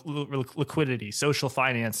giving liquidity, social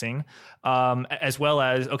financing, as well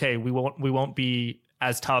as, okay, we won't be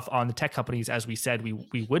as tough on the tech companies as we said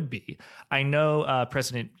we would be. I know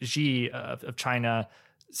President Xi of China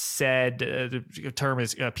said the term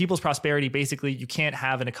is people's prosperity. Basically, you can't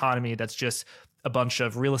have an economy that's just a bunch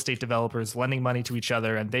of real estate developers lending money to each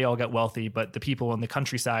other and they all get wealthy, but the people in the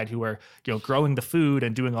countryside who are growing the food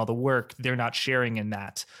and doing all the work, they're not sharing in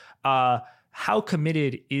that. How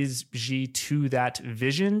committed is Xi to that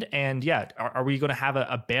vision? And are we going to have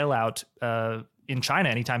a bailout in China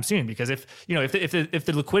anytime soon? Because if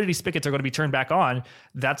the liquidity spigots are going to be turned back on,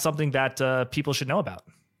 that's something that people should know about.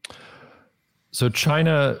 So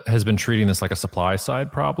China has been treating this like a supply side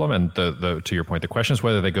problem. And to your point, the question is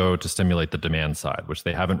whether they go to stimulate the demand side, which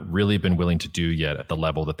they haven't really been willing to do yet at the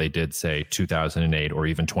level that they did, say, 2008 or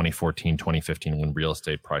even 2014, 2015, when real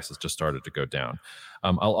estate prices just started to go down.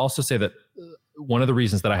 I'll also say that one of the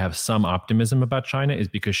reasons that I have some optimism about China is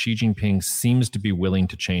because Xi Jinping seems to be willing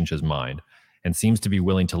to change his mind and seems to be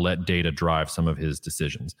willing to let data drive some of his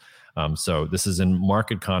decisions. So this is in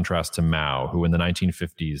marked contrast to Mao, who in the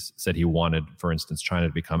 1950s said he wanted, for instance, China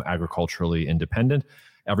to become agriculturally independent.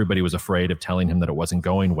 Everybody was afraid of telling him that it wasn't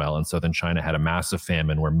going well. And so then China had a massive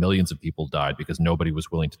famine where millions of people died because nobody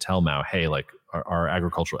was willing to tell Mao, hey, like our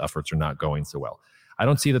agricultural efforts are not going so well. I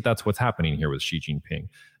don't see that that's what's happening here with Xi Jinping.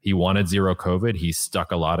 He wanted zero COVID. He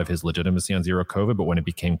stuck a lot of his legitimacy on zero COVID. But when it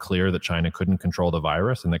became clear that China couldn't control the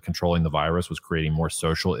virus and that controlling the virus was creating more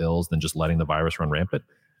social ills than just letting the virus run rampant,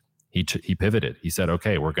 he pivoted. He said,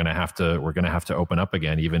 "Okay, we're going to have to open up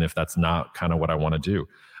again, even if that's not kind of what I want to do."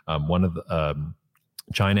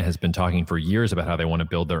 China has been talking for years about how they want to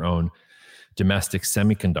build their own domestic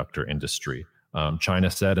semiconductor industry. China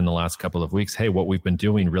said in the last couple of weeks, hey, what we've been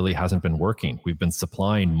doing really hasn't been working. We've been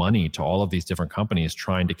supplying money to all of these different companies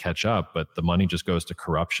trying to catch up, but the money just goes to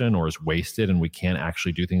corruption or is wasted and we can't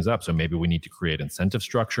actually do things up. So maybe we need to create incentive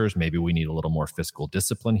structures. Maybe we need a little more fiscal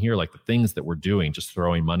discipline here. Like the things that we're doing, just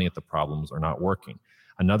throwing money at the problems, are not working.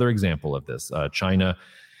 Another example of this, China,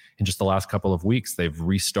 in just the last couple of weeks, they've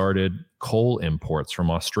restarted coal imports from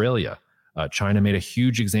Australia. China made a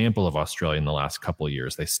huge example of Australia in the last couple of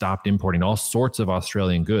years. They stopped importing all sorts of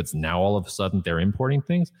Australian goods. Now, all of a sudden, they're importing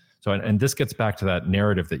things. So, and this gets back to that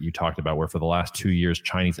narrative that you talked about, where for the last 2 years,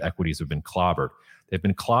 Chinese equities have been clobbered. They've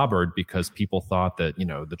been clobbered because people thought that,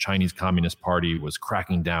 the Chinese Communist Party was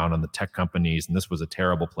cracking down on the tech companies, and this was a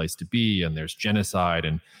terrible place to be, and there's genocide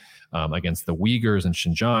and against the Uyghurs in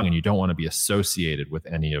Xinjiang, and you don't want to be associated with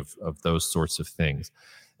any of those sorts of things.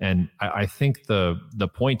 And I think the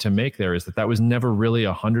point to make there is that was never really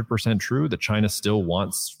 100% true, that China still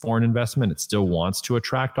wants foreign investment. It still wants to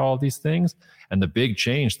attract all of these things. And the big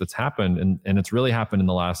change that's happened, and it's really happened in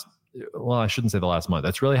the last, well, I shouldn't say the last month.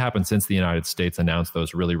 That's really happened since the United States announced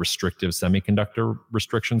those really restrictive semiconductor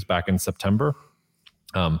restrictions back in September.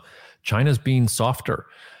 China's being softer.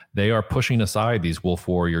 They are pushing aside these wolf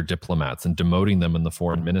warrior diplomats and demoting them in the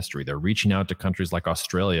foreign ministry. They're reaching out to countries like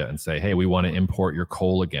Australia and say, hey, we want to import your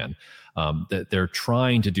coal again. They're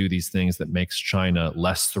trying to do these things that makes China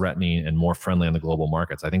less threatening and more friendly on the global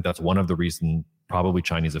markets. I think that's one of the reasons probably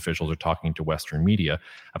Chinese officials are talking to Western media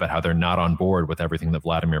about how they're not on board with everything that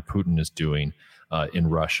Vladimir Putin is doing in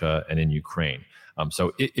Russia and in Ukraine.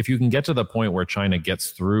 So if you can get to the point where China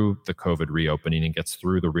gets through the COVID reopening and gets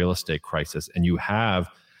through the real estate crisis, and you have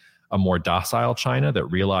a more docile China that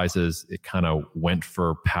realizes it kind of went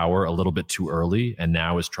for power a little bit too early and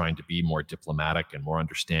now is trying to be more diplomatic and more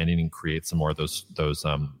understanding and create some more of those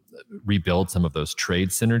rebuild some of those trade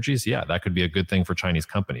synergies. Yeah, that could be a good thing for Chinese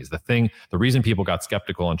companies. The reason people got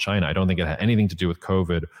skeptical on China, I don't think it had anything to do with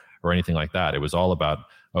COVID or anything like that. It was all about,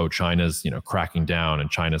 China's, cracking down and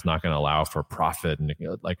China's not going to allow for profit. And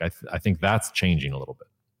I think that's changing a little bit.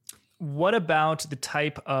 What about the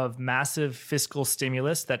type of massive fiscal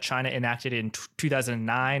stimulus that China enacted in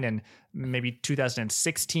 2009 and maybe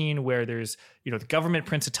 2016, where there's, the government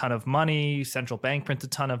prints a ton of money, central bank prints a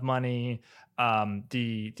ton of money,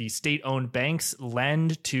 the state-owned banks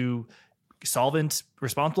lend to solvent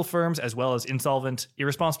responsible firms as well as insolvent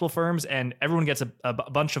irresponsible firms, and everyone gets a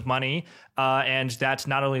bunch of money, and that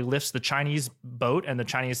not only lifts the Chinese boat and the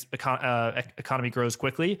Chinese economy grows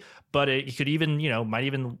quickly, but it could even might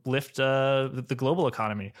even lift the global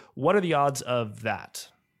economy. What are the odds of that?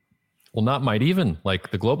 Well, not might even. Like,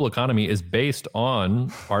 the global economy is based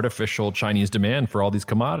on artificial Chinese demand for all these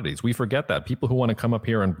commodities. We forget that. People who want to come up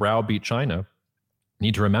here and browbeat China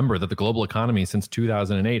need to remember that the global economy since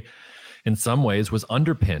 2008 in some ways was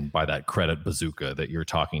underpinned by that credit bazooka that you're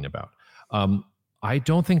talking about. I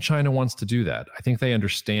don't think China wants to do that. I think they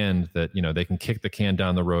understand that, they can kick the can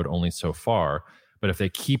down the road only so far, but if they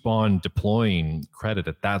keep on deploying credit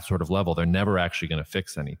at that sort of level, they're never actually going to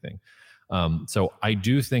fix anything. So I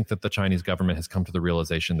do think that the Chinese government has come to the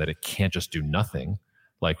realization that it can't just do nothing.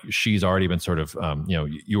 Like, Xi's already been sort of,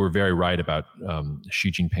 you were very right about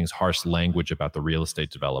Xi Jinping's harsh language about the real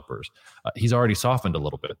estate developers. He's already softened a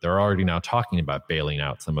little bit. They're already now talking about bailing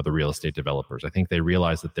out some of the real estate developers. I think they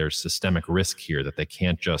realize that there's systemic risk here, that they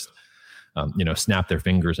can't just, snap their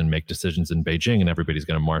fingers and make decisions in Beijing and everybody's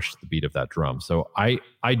going to march to the beat of that drum. So I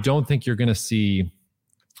don't think you're going to see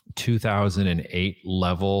 2008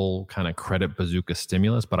 level kind of credit bazooka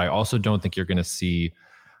stimulus, but I also don't think you're going to see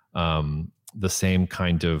the same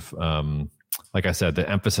kind of, like I said, the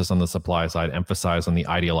emphasis on the supply side, emphasize on the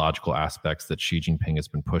ideological aspects that Xi Jinping has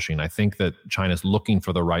been pushing. I think that China's looking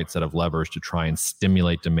for the right set of levers to try and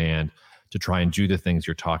stimulate demand, to try and do the things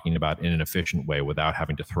you're talking about in an efficient way without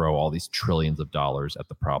having to throw all these trillions of dollars at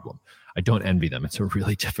the problem. I don't envy them. It's a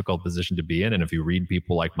really difficult position to be in. And if you read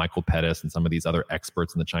people like Michael Pettis and some of these other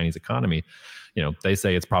experts in the Chinese economy, they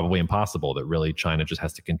say it's probably impossible, that really China just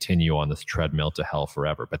has to continue on this treadmill to hell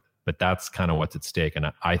forever. But that's kind of what's at stake.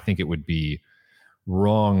 And I think it would be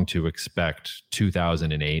wrong to expect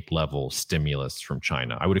 2008 level stimulus from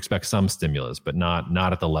China. I would expect some stimulus, but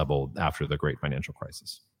not at the level after the great financial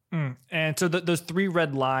crisis. And so those three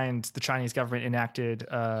red lines the Chinese government enacted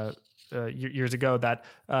years ago, that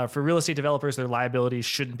for real estate developers, their liabilities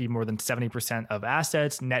shouldn't be more than 70% of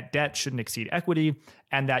assets, net debt shouldn't exceed equity,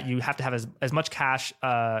 and that you have to have as much cash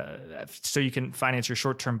so you can finance your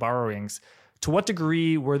short-term borrowings. To what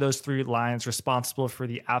degree were those three lines responsible for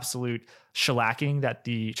the absolute shellacking that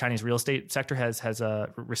the Chinese real estate sector has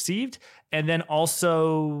received? And then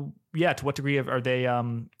also, to what degree are they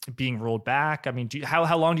being rolled back? I mean,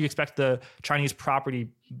 how long do you expect the Chinese property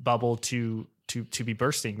bubble to be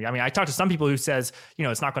bursting? I mean, I talked to some people who says,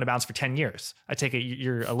 it's not going to bounce for 10 years. I take it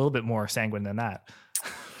you're a little bit more sanguine than that.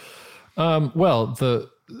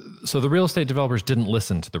 So the real estate developers didn't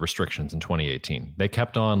listen to the restrictions in 2018. They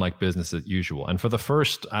kept on like business as usual. And for the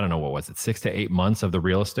first, 6 to 8 months of the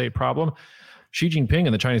real estate problem, Xi Jinping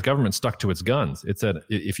and the Chinese government stuck to its guns. It said,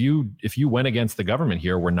 if you went against the government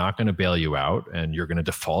here, we're not going to bail you out and you're going to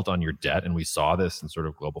default on your debt. And we saw this in sort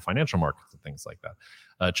of global financial markets and things like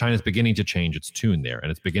that. China's beginning to change its tune there.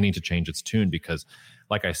 And it's beginning to change its tune because,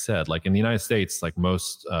 like I said, like in the United States, like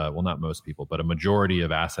most, not most people, but a majority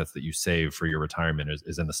of assets that you save for your retirement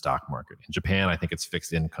is in the stock market. In Japan, I think it's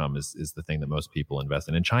fixed income is the thing that most people invest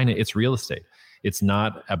in. In China, it's real estate. It's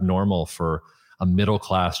not abnormal for a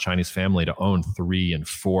middle-class Chinese family to own 3 and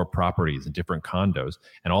 4 properties in different condos.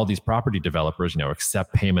 And all these property developers,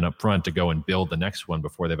 accept payment up front to go and build the next one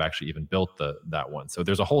before they've actually even built that one. So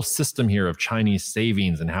there's a whole system here of Chinese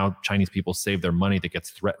savings and how Chinese people save their money that gets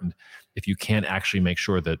threatened if you can't actually make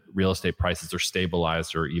sure that real estate prices are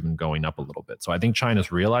stabilized or even going up a little bit. So I think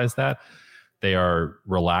China's realized that. They are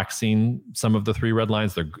relaxing some of the 3 red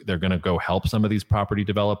lines. They're going to go help some of these property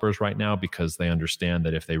developers right now because they understand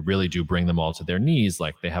that if they really do bring them all to their knees,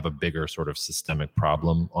 like they have a bigger sort of systemic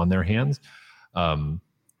problem on their hands.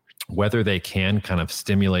 Whether they can kind of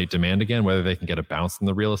stimulate demand again, whether they can get a bounce in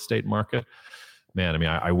the real estate market, man, I mean,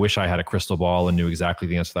 I wish I had a crystal ball and knew exactly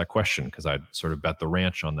the answer to that question because I'd sort of bet the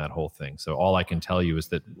ranch on that whole thing. So all I can tell you is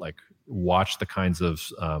that, like, watch the kinds of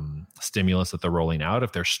stimulus that they're rolling out.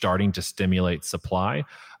 If they're starting to stimulate supply,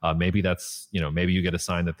 maybe that's, maybe you get a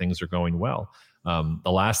sign that things are going well.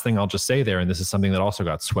 The last thing I'll just say there, and this is something that also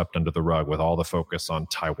got swept under the rug with all the focus on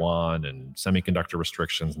Taiwan and semiconductor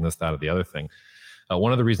restrictions and this, that, or the other thing.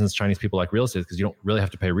 One of the reasons Chinese people like real estate is because you don't really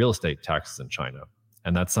have to pay real estate taxes in China.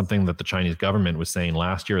 And that's something that the Chinese government was saying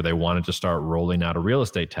last year. They wanted to start rolling out a real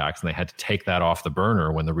estate tax, and they had to take that off the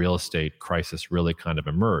burner when the real estate crisis really kind of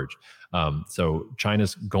emerged. So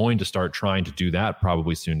China's going to start trying to do that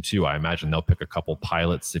probably soon too. I imagine they'll pick a couple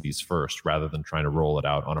pilot cities first rather than trying to roll it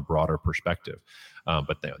out on a broader perspective.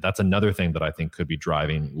 But that's another thing that I think could be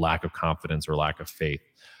driving lack of confidence or lack of faith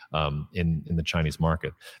in the Chinese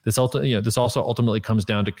market. This also ultimately comes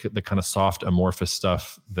down to the kind of soft, amorphous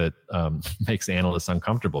stuff that makes analysts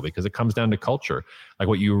uncomfortable, because it comes down to culture. Like,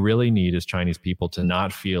 what you really need is Chinese people to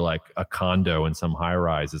not feel like a condo in some high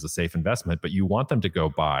rise is a safe investment, but you want them to go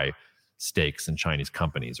buy stakes in Chinese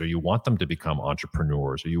companies, or you want them to become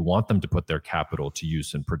entrepreneurs, or you want them to put their capital to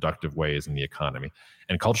use in productive ways in the economy.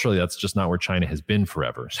 And culturally, that's just not where China has been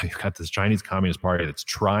forever. So you've got this Chinese Communist Party that's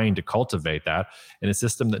trying to cultivate that in a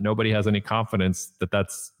system that nobody has any confidence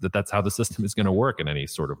that's how the system is going to work in any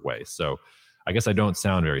sort of way. So I guess I don't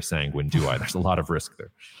sound very sanguine, do I? There's a lot of risk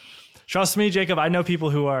there. Trust me, Jacob, I know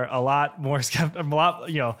people who are a lot more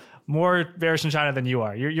more bearish in China than you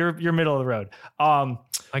are. You're middle of the road.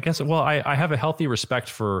 I guess, well, I have a healthy respect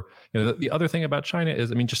for, the other thing about China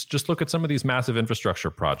is, I mean, just look at some of these massive infrastructure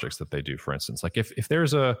projects that they do, for instance. Like if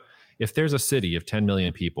there's a city of 10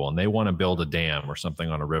 million people and they want to build a dam or something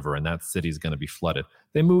on a river, and that city is going to be flooded,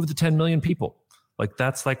 they move the 10 million people. Like,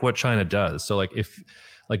 that's like what China does. So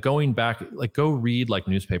going back, go read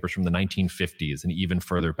newspapers from the 1950s and even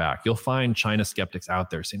further back, you'll find China skeptics out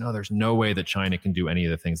there saying, "Oh, there's no way that China can do any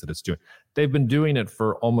of the things that it's doing." They've been doing it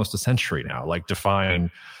for almost a century now,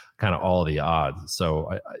 defying kind of all the odds.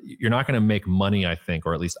 So you're not going to make money, I think,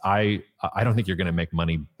 or at least I don't think you're going to make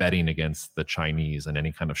money betting against the Chinese in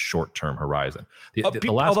any kind of short-term horizon.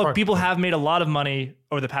 People have made a lot of money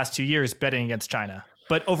over the past 2 years betting against China,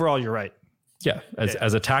 but overall, you're right. Yeah,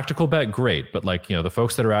 as a tactical bet, great. But the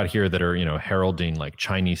folks that are out here that are, heralding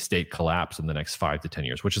Chinese state collapse in the next 5 to 10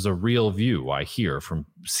 years, which is a real view I hear from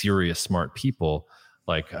serious, smart people.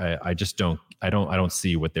 I just don't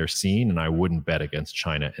see what they're seeing, and I wouldn't bet against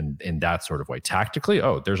China in that sort of way. Tactically,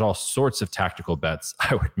 there's all sorts of tactical bets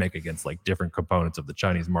I would make against different components of the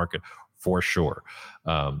Chinese market for sure.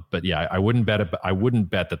 But yeah, I wouldn't bet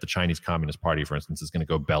that the Chinese Communist Party, for instance, is going to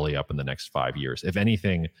go belly up in the next 5 years. If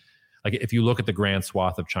anything, if you look at the grand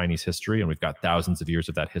swath of Chinese history, and we've got thousands of years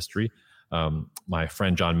of that history, my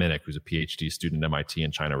friend John Minnick, who's a PhD student at MIT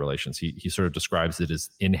in China relations, he sort of describes it as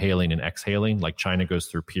inhaling and exhaling. Like, China goes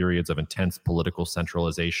through periods of intense political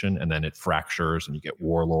centralization, and then it fractures and you get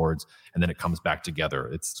warlords, and then it comes back together.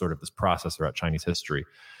 It's sort of this process throughout Chinese history.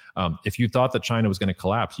 If you thought that China was going to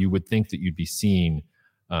collapse, you would think that you'd be seeing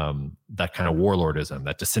that kind of warlordism,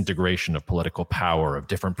 that disintegration of political power, of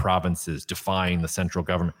different provinces defying the central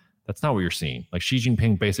government. That's not what you're seeing. Xi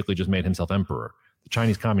Jinping basically just made himself emperor. The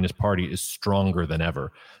Chinese Communist Party is stronger than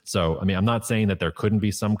ever. So, I mean, I'm not saying that there couldn't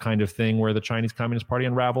be some kind of thing where the Chinese Communist Party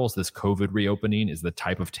unravels. This COVID reopening is the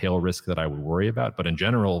type of tail risk that I would worry about. But in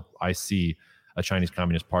general, I see a Chinese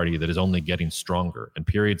Communist Party that is only getting stronger. And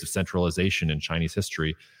periods of centralization in Chinese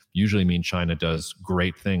history usually mean China does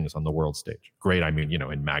great things on the world stage. Great, I mean,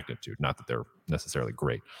 in magnitude, not that they're necessarily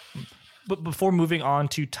great. But before moving on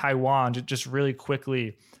to Taiwan, just really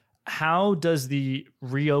quickly, how does the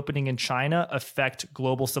reopening in China affect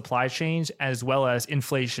global supply chains as well as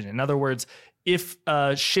inflation? In other words, if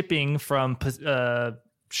shipping from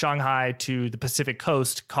Shanghai to the Pacific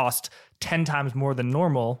coast cost 10 times more than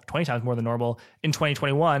normal, 20 times more than normal in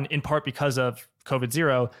 2021, in part because of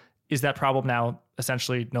COVID-0, is that problem now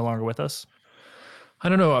essentially no longer with us? I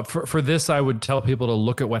don't know. For this, I would tell people to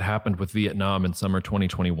look at what happened with Vietnam in summer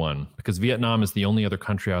 2021, because Vietnam is the only other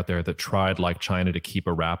country out there that tried, like China, to keep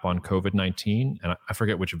a wrap on COVID-19. And I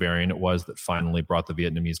forget which variant it was that finally brought the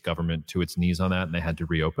Vietnamese government to its knees on that, and they had to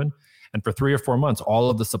reopen. And for 3 or 4 months, all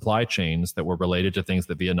of the supply chains that were related to things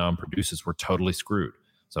that Vietnam produces were totally screwed.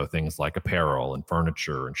 So things like apparel and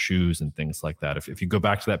furniture and shoes and things like that. If you go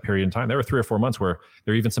back to that period in time, there were 3 or 4 months where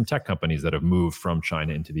there are even some tech companies that have moved from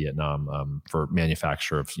China into Vietnam for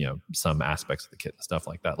manufacture of some aspects of the kit and stuff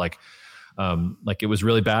like that. Like it was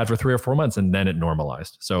really bad for 3 or 4 months, and then it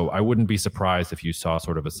normalized. So I wouldn't be surprised if you saw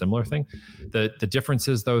sort of a similar thing. The difference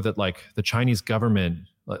is, though, that the Chinese government,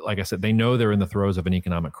 like I said, they know they're in the throes of an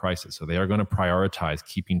economic crisis, so they are going to prioritize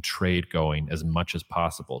keeping trade going as much as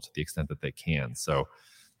possible to the extent that they can. So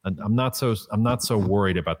I'm not so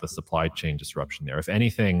worried about the supply chain disruption there. If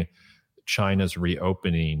anything, China's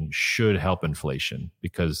reopening should help inflation,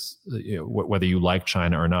 because whether you like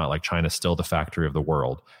China or not, China's still the factory of the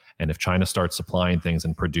world. And if China starts supplying things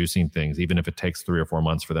and producing things, even if it takes 3 or 4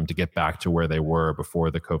 months for them to get back to where they were before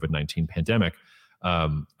the COVID-19 pandemic,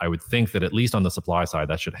 I would think that at least on the supply side,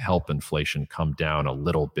 that should help inflation come down a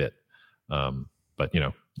little bit. But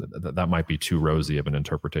that might be too rosy of an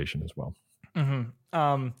interpretation as well.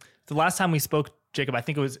 The last time we spoke, Jacob, I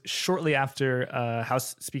think it was shortly after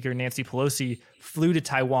House Speaker Nancy Pelosi flew to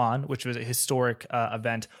Taiwan, which was a historic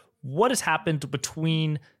event. What has happened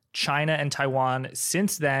between China and Taiwan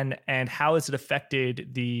since then, and how has it affected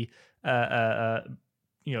the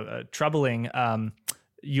troubling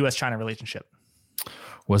U.S.-China relationship?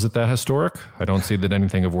 Was it that historic? I don't see that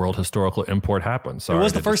anything of world historical import happened. Sorry, it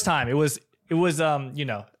was the first time. It was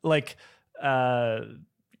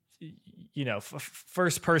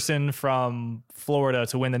first person from Florida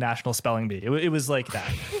to win the national spelling bee. It was like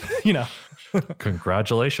that,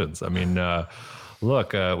 Congratulations. I mean,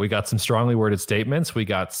 look, we got some strongly worded statements. We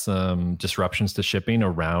got some disruptions to shipping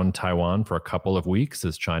around Taiwan for a couple of weeks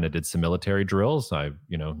as China did some military drills. I,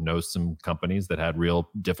 know some companies that had real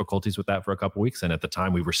difficulties with that for a couple of weeks. And at the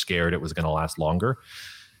time we were scared it was going to last longer.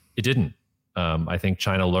 It didn't. I think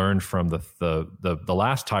China learned from the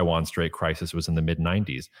last Taiwan Strait crisis was in the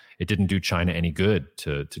mid-90s. It didn't do China any good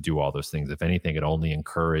to do all those things. If anything, it only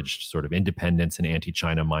encouraged sort of independence and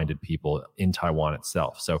anti-China minded people in Taiwan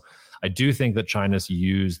itself. So I do think that China's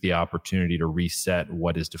used the opportunity to reset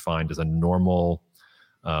what is defined as a normal,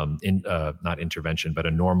 not intervention, but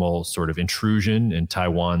a normal sort of intrusion in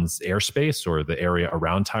Taiwan's airspace or the area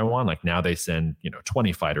around Taiwan. Like now they send,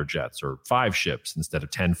 20 fighter jets or 5 ships instead of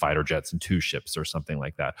 10 fighter jets and 2 ships or something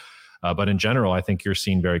like that. But in general, I think you're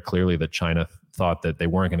seeing very clearly that China thought that they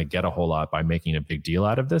weren't going to get a whole lot by making a big deal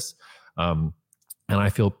out of this. And I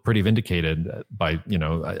feel pretty vindicated by,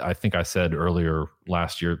 I think I said earlier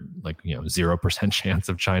last year, 0% chance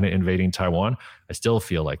of China invading Taiwan. I still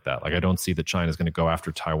feel like that. Like I don't see that China is going to go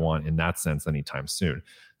after Taiwan in that sense anytime soon.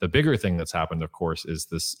 The bigger thing that's happened, of course, is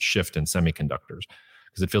this shift in semiconductors,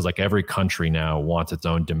 because it feels like every country now wants its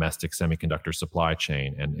own domestic semiconductor supply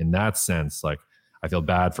chain. And in that sense, I feel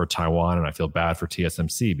bad for Taiwan and I feel bad for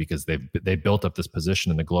TSMC because they built up this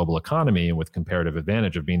position in the global economy and with comparative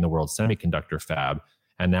advantage of being the world's semiconductor fab.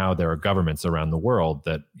 And now there are governments around the world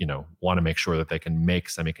that, want to make sure that they can make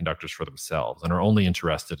semiconductors for themselves and are only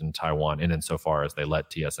interested in Taiwan in insofar as they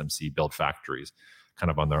let TSMC build factories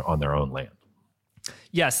kind of on their own land.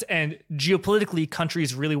 Yes. And geopolitically,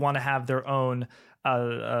 countries really want to have their own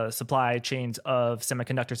supply chains of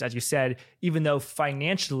semiconductors, as you said, even though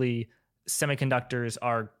financially semiconductors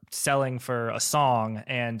are selling for a song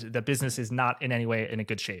and the business is not in any way in a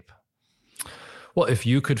good shape. Well, if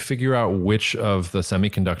you could figure out which of the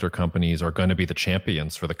semiconductor companies are going to be the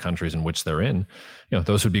champions for the countries in which they're in,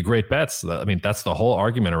 those would be great bets. I mean, that's the whole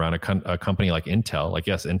argument around a company like Intel. Like,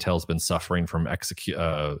 yes, Intel's been suffering from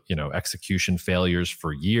execution failures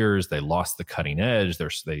for years. They lost the cutting edge.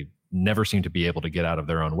 They never seem to be able to get out of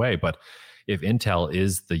their own way. But if Intel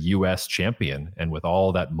is the U.S. champion, and with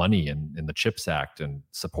all that money in the CHIPS Act and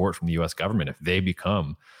support from the U.S. government, if they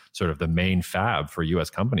become sort of the main fab for U.S.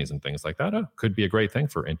 companies and things like that, could be a great thing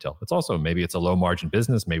for Intel. It's also, maybe it's a low margin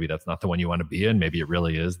business. Maybe that's not the one you want to be in. Maybe it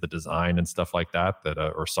really is the design and stuff like that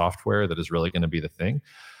or software that is really going to be the thing.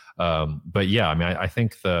 But yeah, I mean, I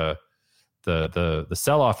think the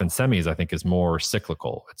sell-off in semis, I think, is more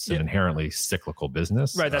cyclical. It's an inherently cyclical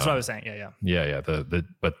business. Right. That's what I was saying. Yeah.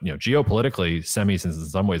 But geopolitically, semis is in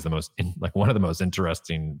some ways one of the most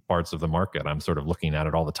interesting parts of the market. I'm sort of looking at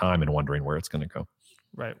it all the time and wondering where it's going to go.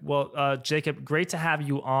 Right. Well, Jacob, great to have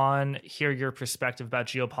you on, hear your perspective about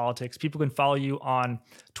geopolitics. People can follow you on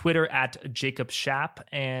Twitter at Jacob Schaap,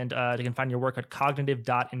 and they can find your work at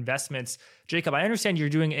cognitive.investments. Jacob, I understand you're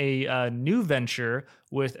doing a new venture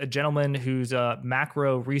with a gentleman who's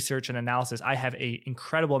macro research and analysis I have an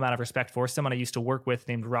incredible amount of respect for, someone I used to work with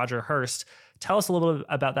named Roger Hurst. Tell us a little bit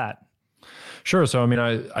about that. Sure. So, I mean,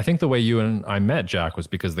 I think the way you and I met, Jack, was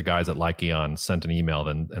because the guys at Lyceon sent an email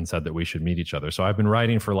and said that we should meet each other. So I've been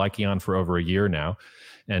writing for Lyceon for over a year now.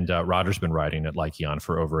 And Roger's been writing at Lyceon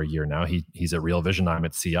for over a year now. He's at Real Vision. I'm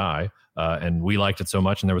at CI. And we liked it so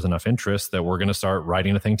much and there was enough interest that we're going to start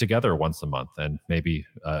writing a thing together once a month. And maybe,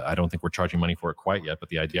 I don't think we're charging money for it quite yet, but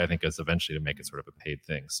the idea, I think, is eventually to make it sort of a paid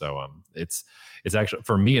thing. So it's actually,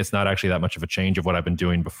 for me, it's not actually that much of a change of what I've been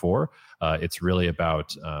doing before. It's really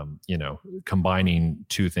about, combining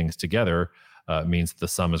two things together. Means the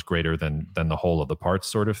sum is greater than the whole of the parts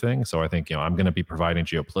sort of thing. So I think, I'm going to be providing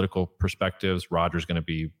geopolitical perspectives. Roger's going to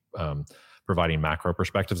be providing macro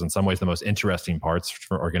perspectives. In some ways, the most interesting parts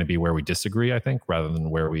are going to be where we disagree, I think, rather than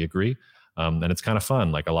where we agree. And it's kind of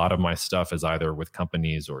fun. Like, a lot of my stuff is either with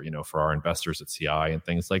companies or, for our investors at CI and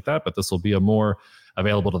things like that. But this will be a more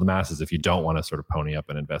available to the masses if you don't want to sort of pony up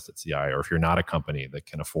and invest at CI, or if you're not a company that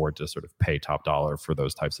can afford to sort of pay top dollar for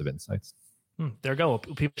those types of insights. There you go.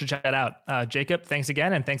 People should check that out. Jacob, thanks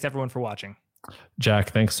again. And thanks everyone for watching.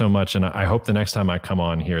 Jack, thanks so much. And I hope the next time I come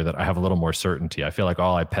on here that I have a little more certainty. I feel like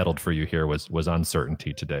all I peddled for you here was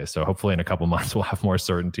uncertainty today. So hopefully in a couple months, we'll have more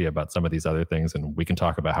certainty about some of these other things, and we can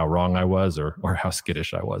talk about how wrong I was or how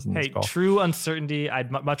skittish I was in this call. True uncertainty.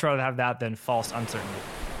 I'd much rather have that than false uncertainty.